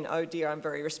doesn't mean, oh dear, I'm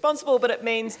very responsible, but it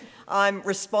means I'm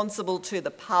responsible to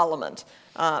the Parliament,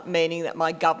 meaning that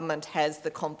my government has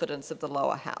the confidence of the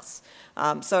lower house.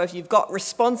 So if you've got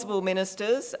responsible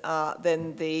ministers,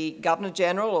 then the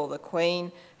Governor-General or the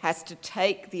Queen has to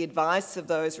take the advice of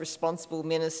those responsible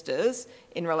ministers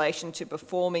in relation to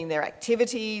performing their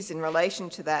activities in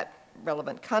relation to that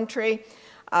relevant country,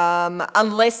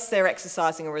 unless they're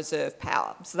exercising a reserve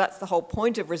power. So that's the whole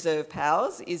point of reserve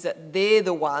powers, is that they're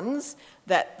the ones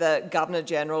that the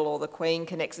Governor-General or the Queen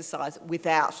can exercise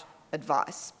without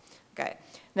advice. Okay.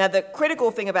 Now, the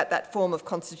critical thing about that form of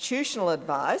constitutional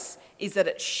advice is that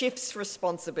it shifts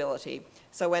responsibility.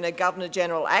 So when a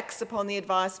Governor-General acts upon the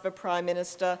advice of a Prime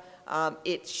Minister,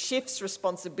 it shifts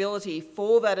responsibility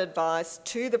for that advice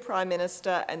to the Prime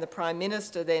Minister, and the Prime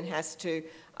Minister then has to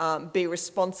be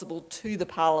responsible to the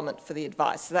Parliament for the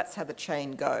advice. So that's how the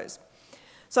chain goes.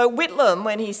 So Whitlam,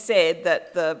 when he said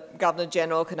that the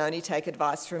Governor-General can only take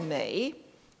advice from me,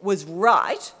 was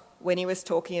right when he was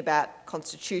talking about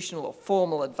constitutional or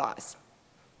formal advice.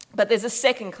 But there's a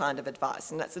second kind of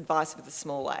advice, and that's advice with a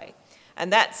small a.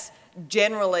 And that's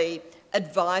generally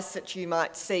advice that you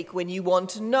might seek when you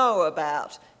want to know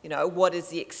about, what is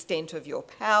the extent of your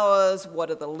powers,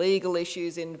 what are the legal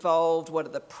issues involved, what are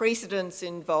the precedents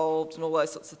involved, and all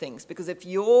those sorts of things. Because if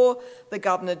you're the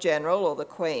Governor-General or the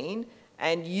Queen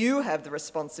and you have the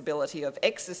responsibility of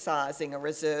exercising a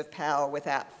reserve power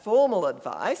without formal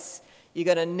advice, you're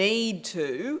going to need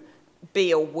to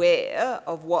be aware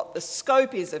of what the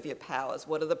scope is of your powers,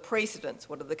 what are the precedents,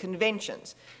 what are the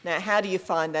conventions. Now, how do you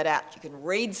find that out? You can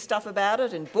read stuff about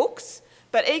it in books,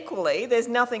 but equally, there's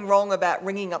nothing wrong about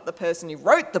ringing up the person who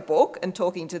wrote the book and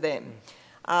talking to them.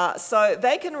 So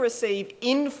they can receive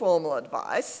informal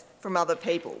advice from other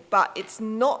people, but it's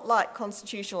not like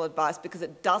constitutional advice because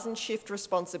it doesn't shift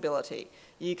responsibility.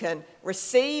 You can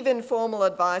receive informal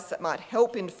advice that might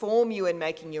help inform you in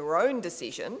making your own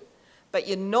decision, but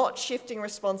you're not shifting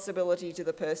responsibility to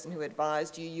the person who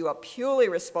advised you. You are purely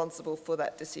responsible for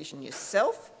that decision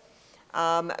yourself,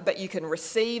 but you can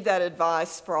receive that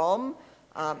advice from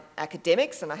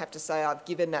academics, and I have to say I've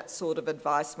given that sort of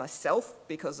advice myself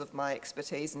because of my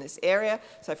expertise in this area.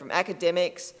 So from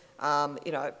academics,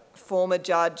 former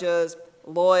judges,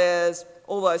 lawyers,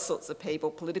 all those sorts of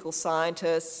people, political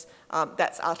scientists,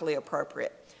 that's utterly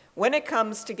appropriate. When it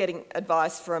comes to getting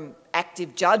advice from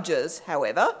active judges,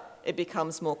 however, it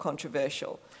becomes more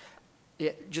controversial.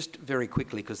 Yeah, just very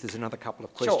quickly, because there's another couple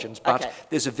of questions, Sure. but Okay.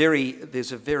 there's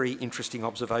a very interesting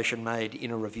observation made in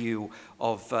a review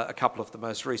of a couple of the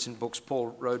most recent books.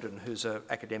 Paul Roden, who's an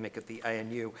academic at the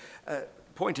ANU,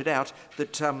 pointed out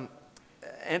that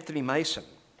Anthony Mason,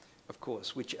 of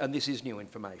course, and this is new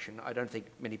information. I don't think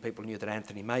many people knew that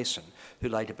Anthony Mason, who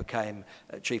later became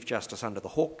Chief Justice under the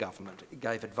Hawke government,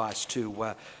 gave advice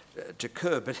to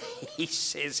Kerr. But he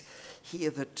says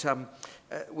here that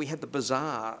we had the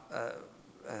bizarre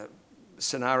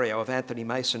scenario of Anthony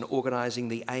Mason organising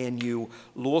the ANU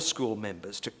law school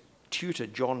members to tutor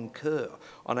John Kerr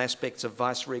on aspects of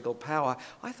viceregal power.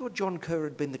 I thought John Kerr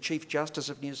had been the Chief Justice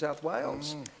of New South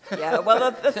Wales. Yeah, well,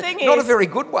 the thing is... Not a very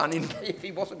good one if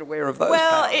he wasn't aware of those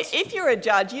powers. If you're a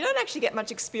judge, you don't actually get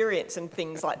much experience in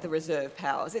things like the reserve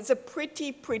powers. It's a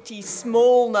pretty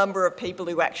small number of people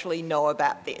who actually know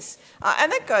about this. And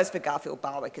that goes for Garfield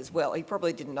Barwick as well. He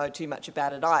probably didn't know too much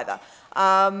about it either.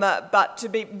 But to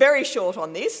be very short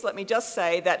on this, let me just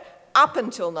say that up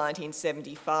until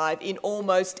 1975, in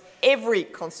almost every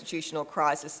constitutional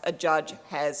crisis, a judge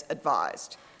has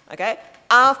advised. Okay?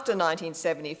 After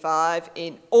 1975,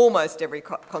 in almost every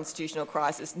constitutional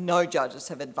crisis, no judges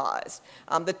have advised.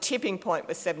 The tipping point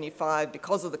was 75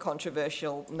 because of the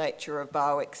controversial nature of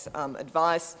Barwick's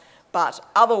advice, but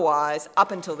otherwise,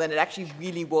 up until then, it actually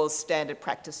really was standard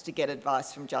practice to get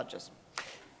advice from judges.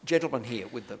 Gentleman here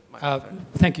with the microphone.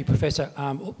 Thank you, Professor.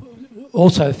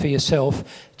 Also for yourself,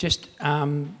 just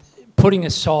putting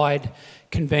aside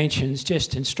conventions,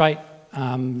 just in straight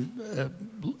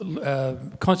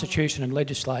constitution and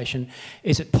legislation,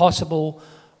 is it possible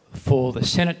for the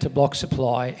Senate to block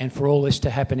supply and for all this to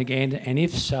happen again? And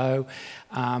if so,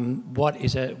 what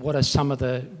are some of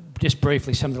the, just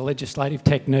briefly, some of the legislative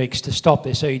techniques to stop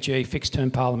this, e.g. fixed-term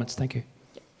parliaments? Thank you.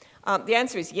 The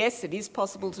answer is yes, it is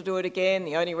possible to do it again.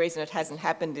 The only reason it hasn't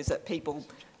happened is that people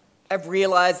have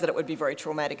realised that it would be very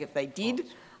traumatic if they did.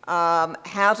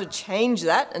 How to change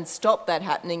that and stop that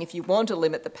happening, if you want to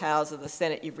limit the powers of the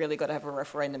Senate, you've really got to have a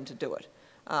referendum to do it.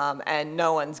 And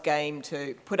no one's game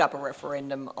to put up a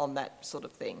referendum on that sort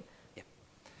of thing. Yeah.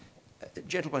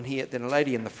 Gentleman here, then a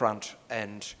lady in the front,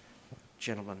 and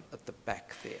gentleman at the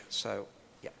back there. So,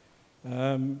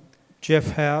 yeah.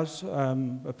 Jeff Howes,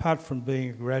 apart from being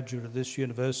a graduate of this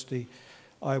university,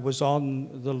 I was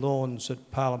on the lawns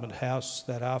at Parliament House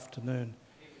that afternoon.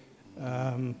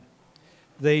 And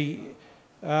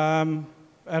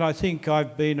I think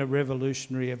I've been a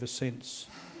revolutionary ever since.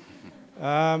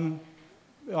 I'm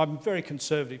a very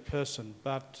conservative person,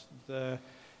 but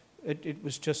it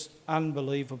was just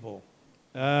unbelievable.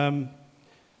 Part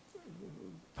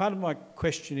of my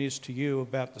question is to you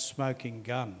about the smoking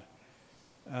gun.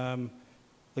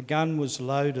 The gun was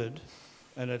loaded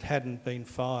and it hadn't been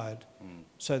fired,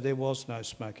 so there was no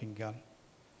smoking gun,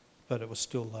 but it was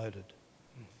still loaded.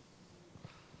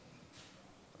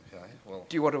 Okay, well,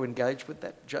 Do you want to engage with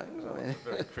that, James? well, it's a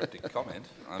very cryptic comment.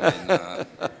 I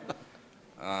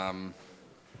mean,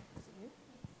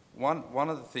 one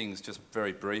of the things, just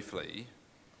very briefly,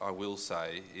 I will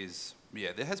say is,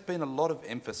 yeah, there has been a lot of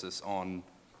emphasis on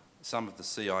some of the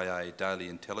CIA daily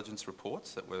intelligence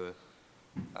reports that were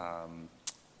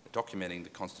documenting the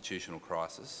constitutional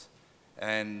crisis.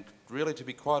 And really, to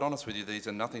be quite honest with you, these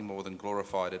are nothing more than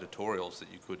glorified editorials that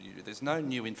you could use. There's no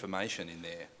new information in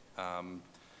there.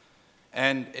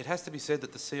 And it has to be said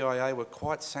that the CIA were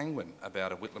quite sanguine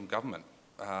about a Whitlam government.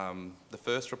 The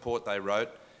first report they wrote,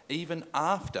 even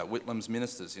after Whitlam's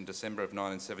ministers in December of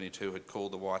 1972 had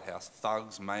called the White House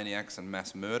thugs, maniacs and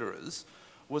mass murderers,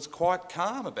 was quite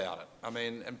calm about it. I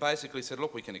mean, and basically said,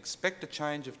 look, we can expect a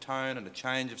change of tone and a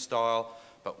change of style,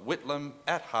 but Whitlam,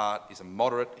 at heart, is a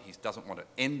moderate. He doesn't want to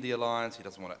end the alliance. He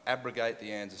doesn't want to abrogate the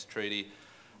ANZUS Treaty.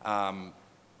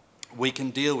 We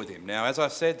can deal with him. Now, as I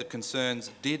said, the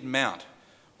concerns did mount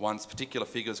once particular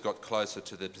figures got closer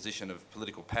to the position of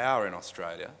political power in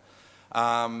Australia.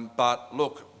 But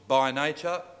look, by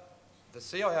nature, the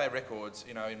CIA records,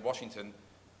 you know, in Washington,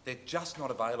 they're just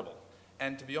not available.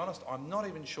 And to be honest, I'm not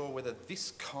even sure whether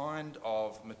this kind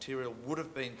of material would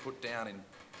have been put down in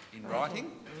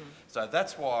writing. So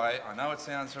that's why I know it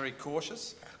sounds very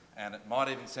cautious and it might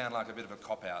even sound like a bit of a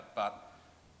cop-out, but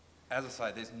as I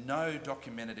say, there's no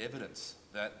documented evidence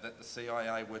that the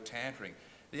CIA were tampering.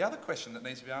 The other question that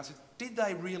needs to be asked is, did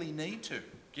they really need to,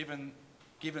 given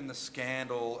the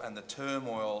scandal and the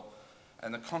turmoil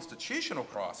and the constitutional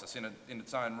crisis in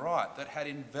its own right that had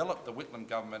enveloped the Whitlam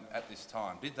government at this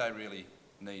time? Did they really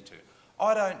need to?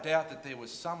 I don't doubt that there was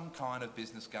some kind of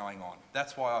business going on.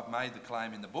 That's why I've made the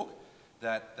claim in the book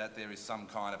that there is some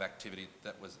kind of activity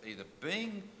that was either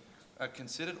being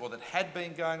considered or that had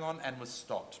been going on and was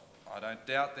stopped. I don't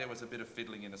doubt there was a bit of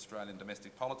fiddling in Australian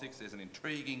domestic politics. There's an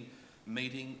intriguing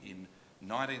meeting in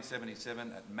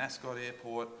 1977 at Mascot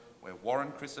Airport where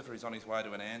Warren Christopher is on his way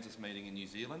to an ANZUS meeting in New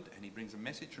Zealand, and he brings a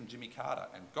message from Jimmy Carter,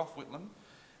 and Gough Whitlam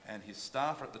and his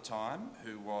staffer at the time,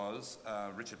 who was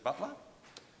Richard Butler,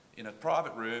 in a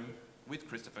private room with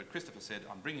Christopher. Christopher said,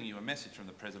 I'm bringing you a message from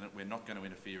the President, we're not going to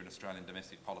interfere in Australian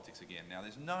domestic politics again. Now,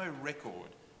 there's no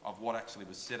record of what actually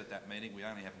was said at that meeting. We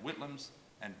only have Whitlam's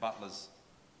and Butler's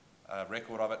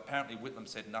record of it. Apparently Whitlam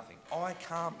said nothing. I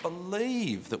can't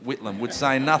believe that Whitlam would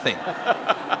say nothing.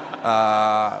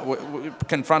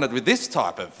 Confronted with this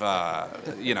type of,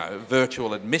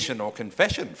 virtual admission or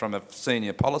confession from a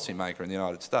senior policymaker in the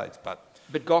United States. But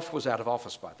Gough was out of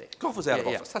office by then. Gough was out of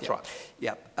office, that's right.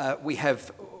 Yeah. We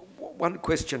have one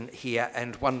question here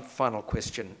and one final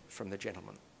question from the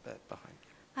gentleman behind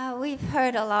you. We've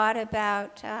heard a lot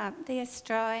about the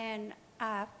Australian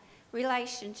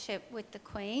relationship with the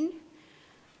Queen.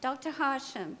 Dr.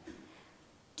 Harsham,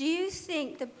 do you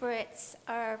think the Brits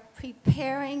are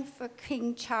preparing for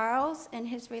King Charles and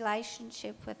his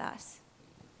relationship with us?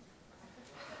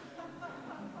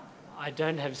 I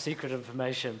don't have secret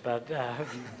information, but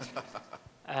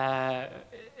I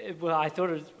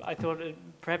thought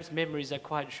perhaps memories are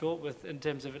quite short with, in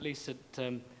terms of at least at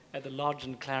the lodge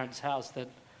in Clarence House, that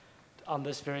on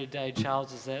this very day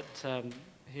Charles is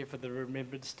here for the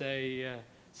Remembrance Day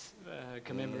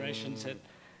commemorations at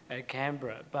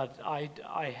Canberra. But I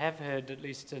have heard, at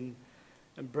least in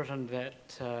Britain,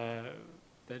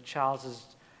 that Charles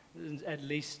is at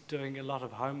least doing a lot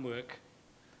of homework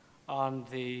on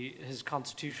his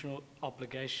constitutional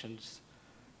obligations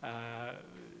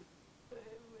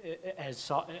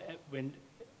when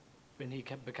he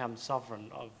becomes sovereign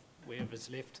of wherever's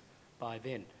left by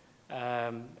then.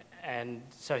 And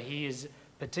so he is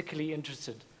particularly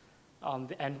interested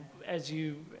and as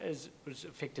was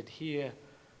affected here,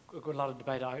 we've got a lot of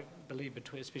debate, I believe,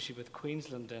 especially with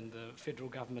Queensland and the federal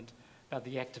government, about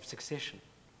the act of succession,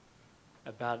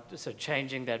 about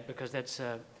changing that, because that's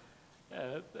a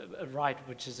right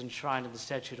which is enshrined in the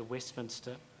Statute of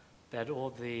Westminster, that all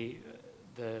the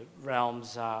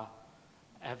realms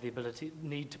have the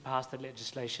need to pass the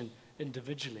legislation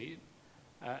individually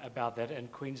about that,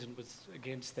 and Queensland was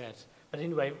against that. But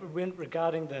anyway,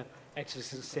 regarding the act of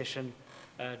succession,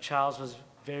 Charles was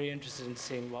very interested in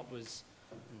seeing what was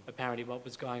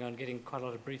going on, getting quite a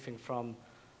lot of briefing from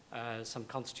some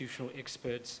constitutional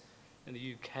experts in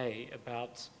the UK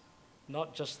about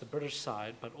not just the British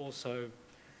side, but also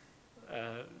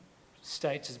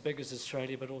states as big as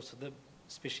Australia, but also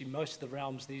especially most of the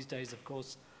realms these days, of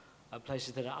course, are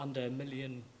places that are under 1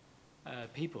 million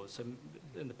people, so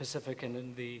in the Pacific and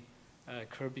in the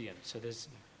Caribbean. So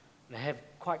they have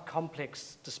quite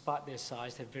complex, despite their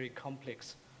size, they have very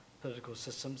complex political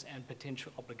systems and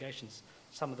potential obligations.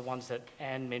 Some of the ones that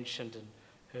Anne mentioned in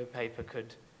her paper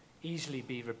could easily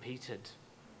be repeated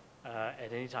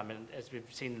at any time. And as we've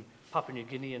seen Papua New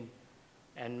Guinea and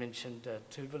Anne mentioned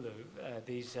Tuvalu,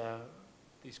 these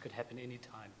could happen any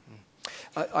time.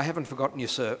 I haven't forgotten you,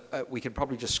 sir. We could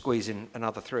probably just squeeze in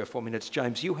another 3 or 4 minutes.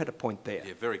 James, you had a point there.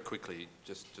 Yeah, very quickly,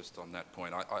 just on that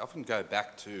point. I often go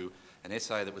back to an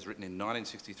essay that was written in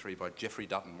 1963 by Geoffrey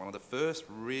Dutton, one of the first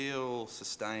real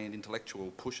sustained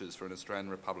intellectual pushes for an Australian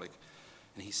republic.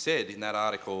 And he said in that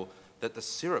article that the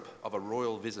syrup of a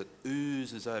royal visit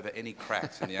oozes over any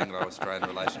cracks in the Anglo-Australian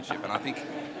relationship. And I think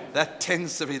that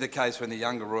tends to be the case when the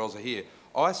younger royals are here.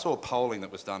 I saw polling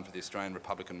that was done for the Australian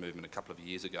Republican movement a couple of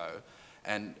years ago,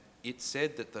 and it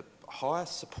said that the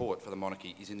highest support for the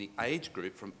monarchy is in the age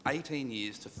group from 18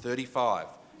 years to 35,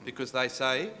 because they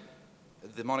say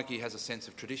the monarchy has a sense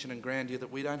of tradition and grandeur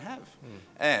that we don't have.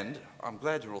 And I'm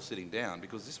glad you're all sitting down,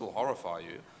 because this will horrify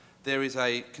you. There is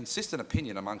a consistent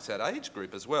opinion amongst that age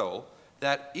group as well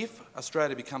that if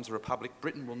Australia becomes a republic,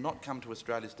 Britain will not come to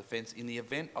Australia's defence in the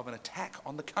event of an attack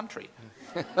on the country.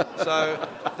 So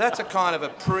that's a kind of a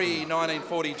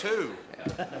pre-1942.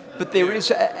 But there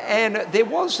is, and there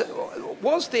was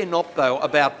there not, though,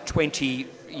 about 20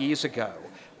 years ago,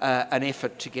 an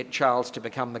effort to get Charles to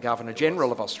become the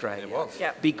Governor-General of Australia? There was.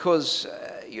 Yep. Because,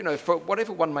 for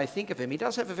whatever one may think of him, he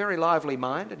does have a very lively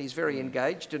mind and he's very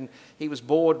engaged, and he was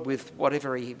bored with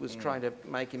whatever he was trying to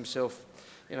make himself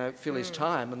fill his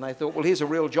time, and they thought, well, here's a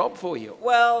real job for you.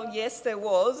 Well, yes, there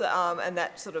was, and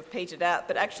that sort of petered out.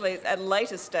 But actually, at a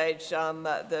later stage,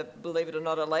 believe it or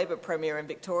not, a Labor Premier in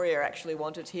Victoria actually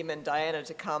wanted him and Diana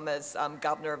to come as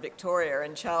Governor of Victoria,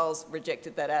 and Charles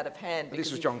rejected that out of hand.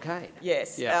 This was John Cain.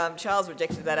 Yes, Yeah. Charles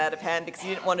rejected that out of hand because he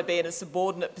didn't want to be in a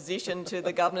subordinate position to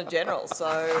the Governor-General. So,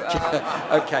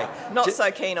 Okay. not so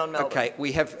keen on Melbourne. Okay,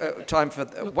 we have time for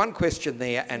one question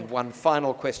there and one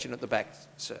final question at the back,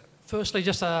 sir. Firstly,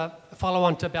 just a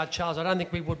follow-on to about Charles. I don't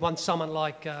think we would want someone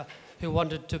like who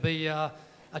wanted to be a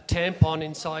tampon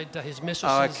inside his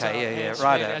mistress's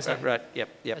right, as a yep.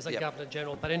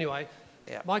 Governor-General. But anyway,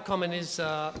 Yeah. my comment is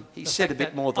He the said fact a bit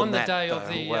that more than on that, the day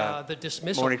though, of the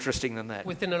dismissal, more interesting than that.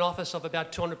 within an office of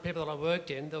about 200 people that I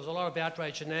worked in, there was a lot of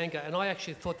outrage and anger, and I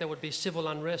actually thought there would be civil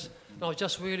unrest. And I was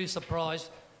just really surprised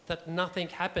that nothing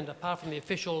happened apart from the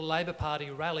official Labor Party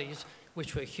rallies,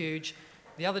 which were huge.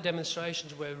 The other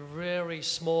demonstrations were very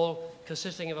small,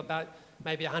 consisting of about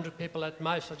maybe 100 people at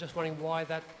most. I'm just wondering why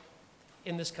that,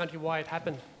 in this country, why it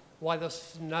happened, why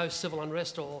there's no civil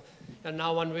unrest or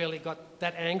no one really got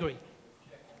that angry,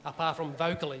 apart from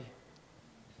vocally.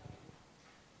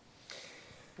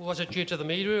 Was it due to the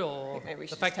media or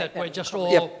the fact that we're just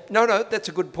all... Yeah. No, that's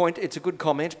a good point. It's a good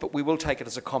comment, but we will take it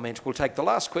as a comment. We'll take the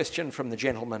last question from the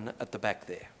gentleman at the back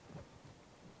there.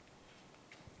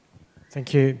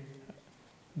 Thank you.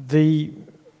 The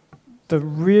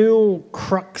real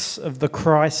crux of the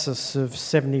crisis of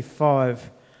 75,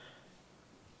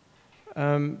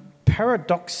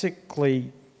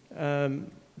 paradoxically,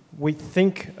 we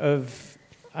think of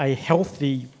a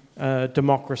healthy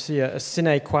democracy, a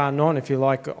sine qua non, if you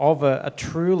like, of a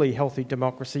truly healthy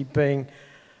democracy being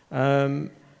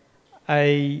a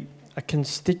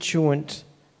constituent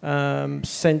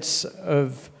sense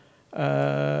of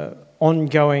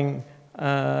ongoing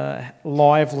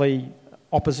lively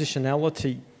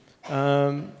oppositionality.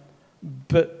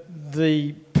 But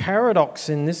the paradox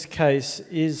in this case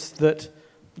is that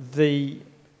the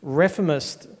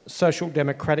reformist Social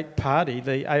Democratic Party,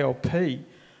 the ALP,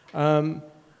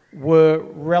 were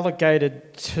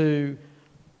relegated to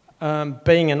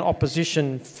being in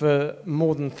opposition for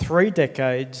more than 3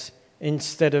 decades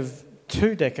instead of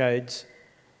 2 decades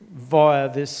via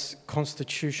this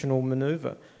constitutional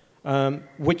manoeuvre.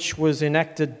 which was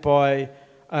enacted by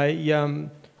a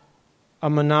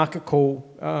monarchical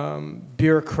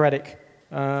bureaucratic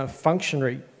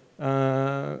functionary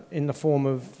in the form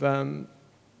of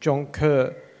John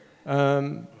Kerr,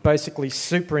 basically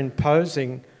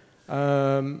superimposing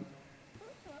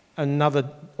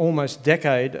another almost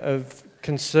decade of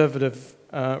conservative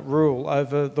rule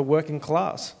over the working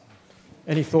class.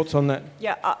 Any thoughts on that?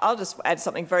 Yeah, I'll just add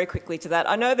something very quickly to that.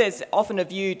 I know there's often a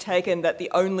view taken that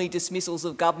the only dismissals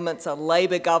of governments are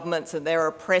Labor governments and they're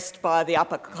oppressed by the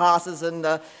upper classes and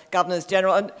the governors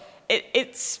general. And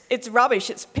it's rubbish.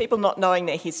 It's people not knowing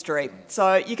their history.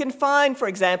 So you can find, for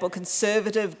example,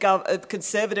 conservative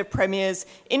premiers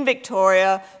in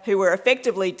Victoria who were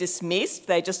effectively dismissed.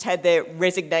 They just had their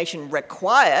resignation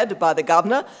required by the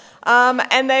governor,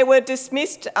 and they were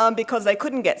dismissed because they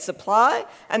couldn't get supply.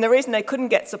 And the reason they couldn't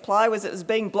get supply was it was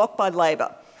being blocked by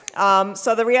Labor.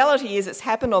 So the reality is it's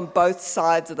happened on both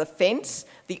sides of the fence.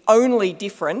 The only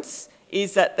difference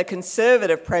is that the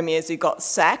Conservative premiers who got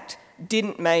sacked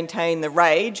didn't maintain the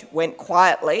rage, went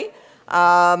quietly,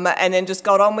 and then just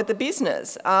got on with the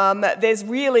business. There's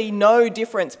really no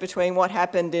difference between what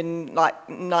happened in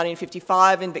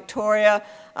 1955 in Victoria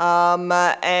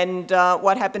and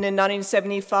what happened in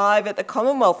 1975 at the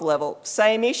Commonwealth level.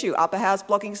 Same issue, upper house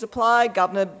blocking supply,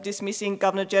 Governor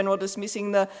General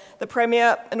dismissing the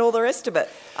Premier and all the rest of it.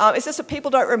 It's just that people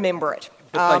don't remember it.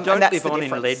 But they don't live on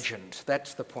difference. in legend.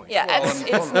 That's the point. Yeah,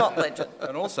 it's not legend.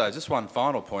 And also, just one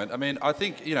final point. I mean, I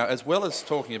think, as well as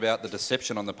talking about the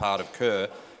deception on the part of Kerr,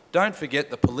 don't forget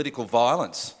the political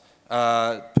violence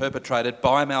perpetrated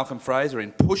by Malcolm Fraser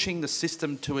in pushing the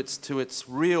system to its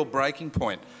real breaking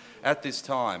point at this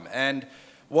time. And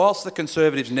whilst the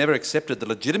Conservatives never accepted the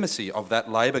legitimacy of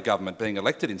that Labor government being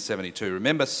elected in 72,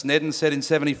 remember Snedden said in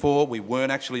 74 we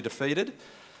weren't actually defeated.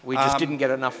 We just didn't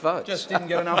get enough votes.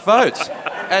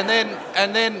 And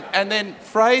then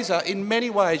Fraser, in many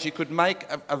ways, you could make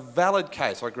a valid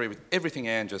case. I agree with everything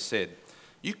Anne just said.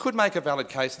 You could make a valid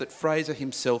case that Fraser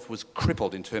himself was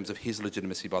crippled in terms of his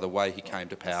legitimacy by the way he came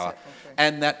to power,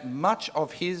 and that much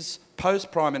of his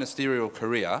post-prime ministerial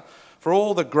career, for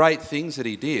all the great things that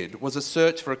he did, was a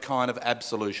search for a kind of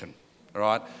absolution. All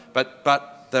right,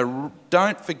 but.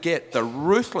 Don't forget the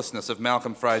ruthlessness of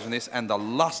Malcolm Fraser in this and the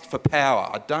lust for power.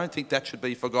 I don't think that should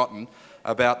be forgotten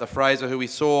about the Fraser who we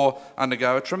saw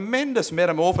undergo a tremendous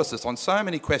metamorphosis on so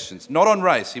many questions. Not on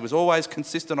race, he was always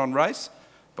consistent on race,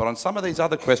 but on some of these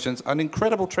other questions, an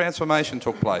incredible transformation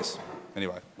took place.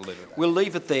 Anyway, we'll leave it at that. We'll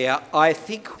leave it there. I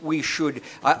think we should...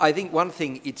 I think one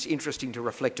thing it's interesting to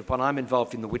reflect upon, I'm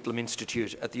involved in the Whitlam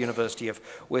Institute at the University of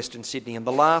Western Sydney, and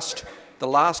the last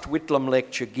Whitlam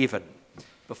lecture given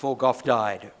before Gough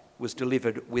died was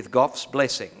delivered with Gough's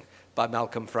blessing by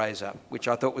Malcolm Fraser, which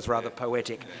I thought was rather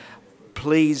poetic.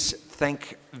 Please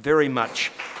thank very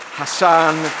much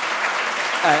Hassan,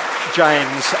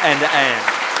 James and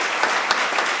Anne.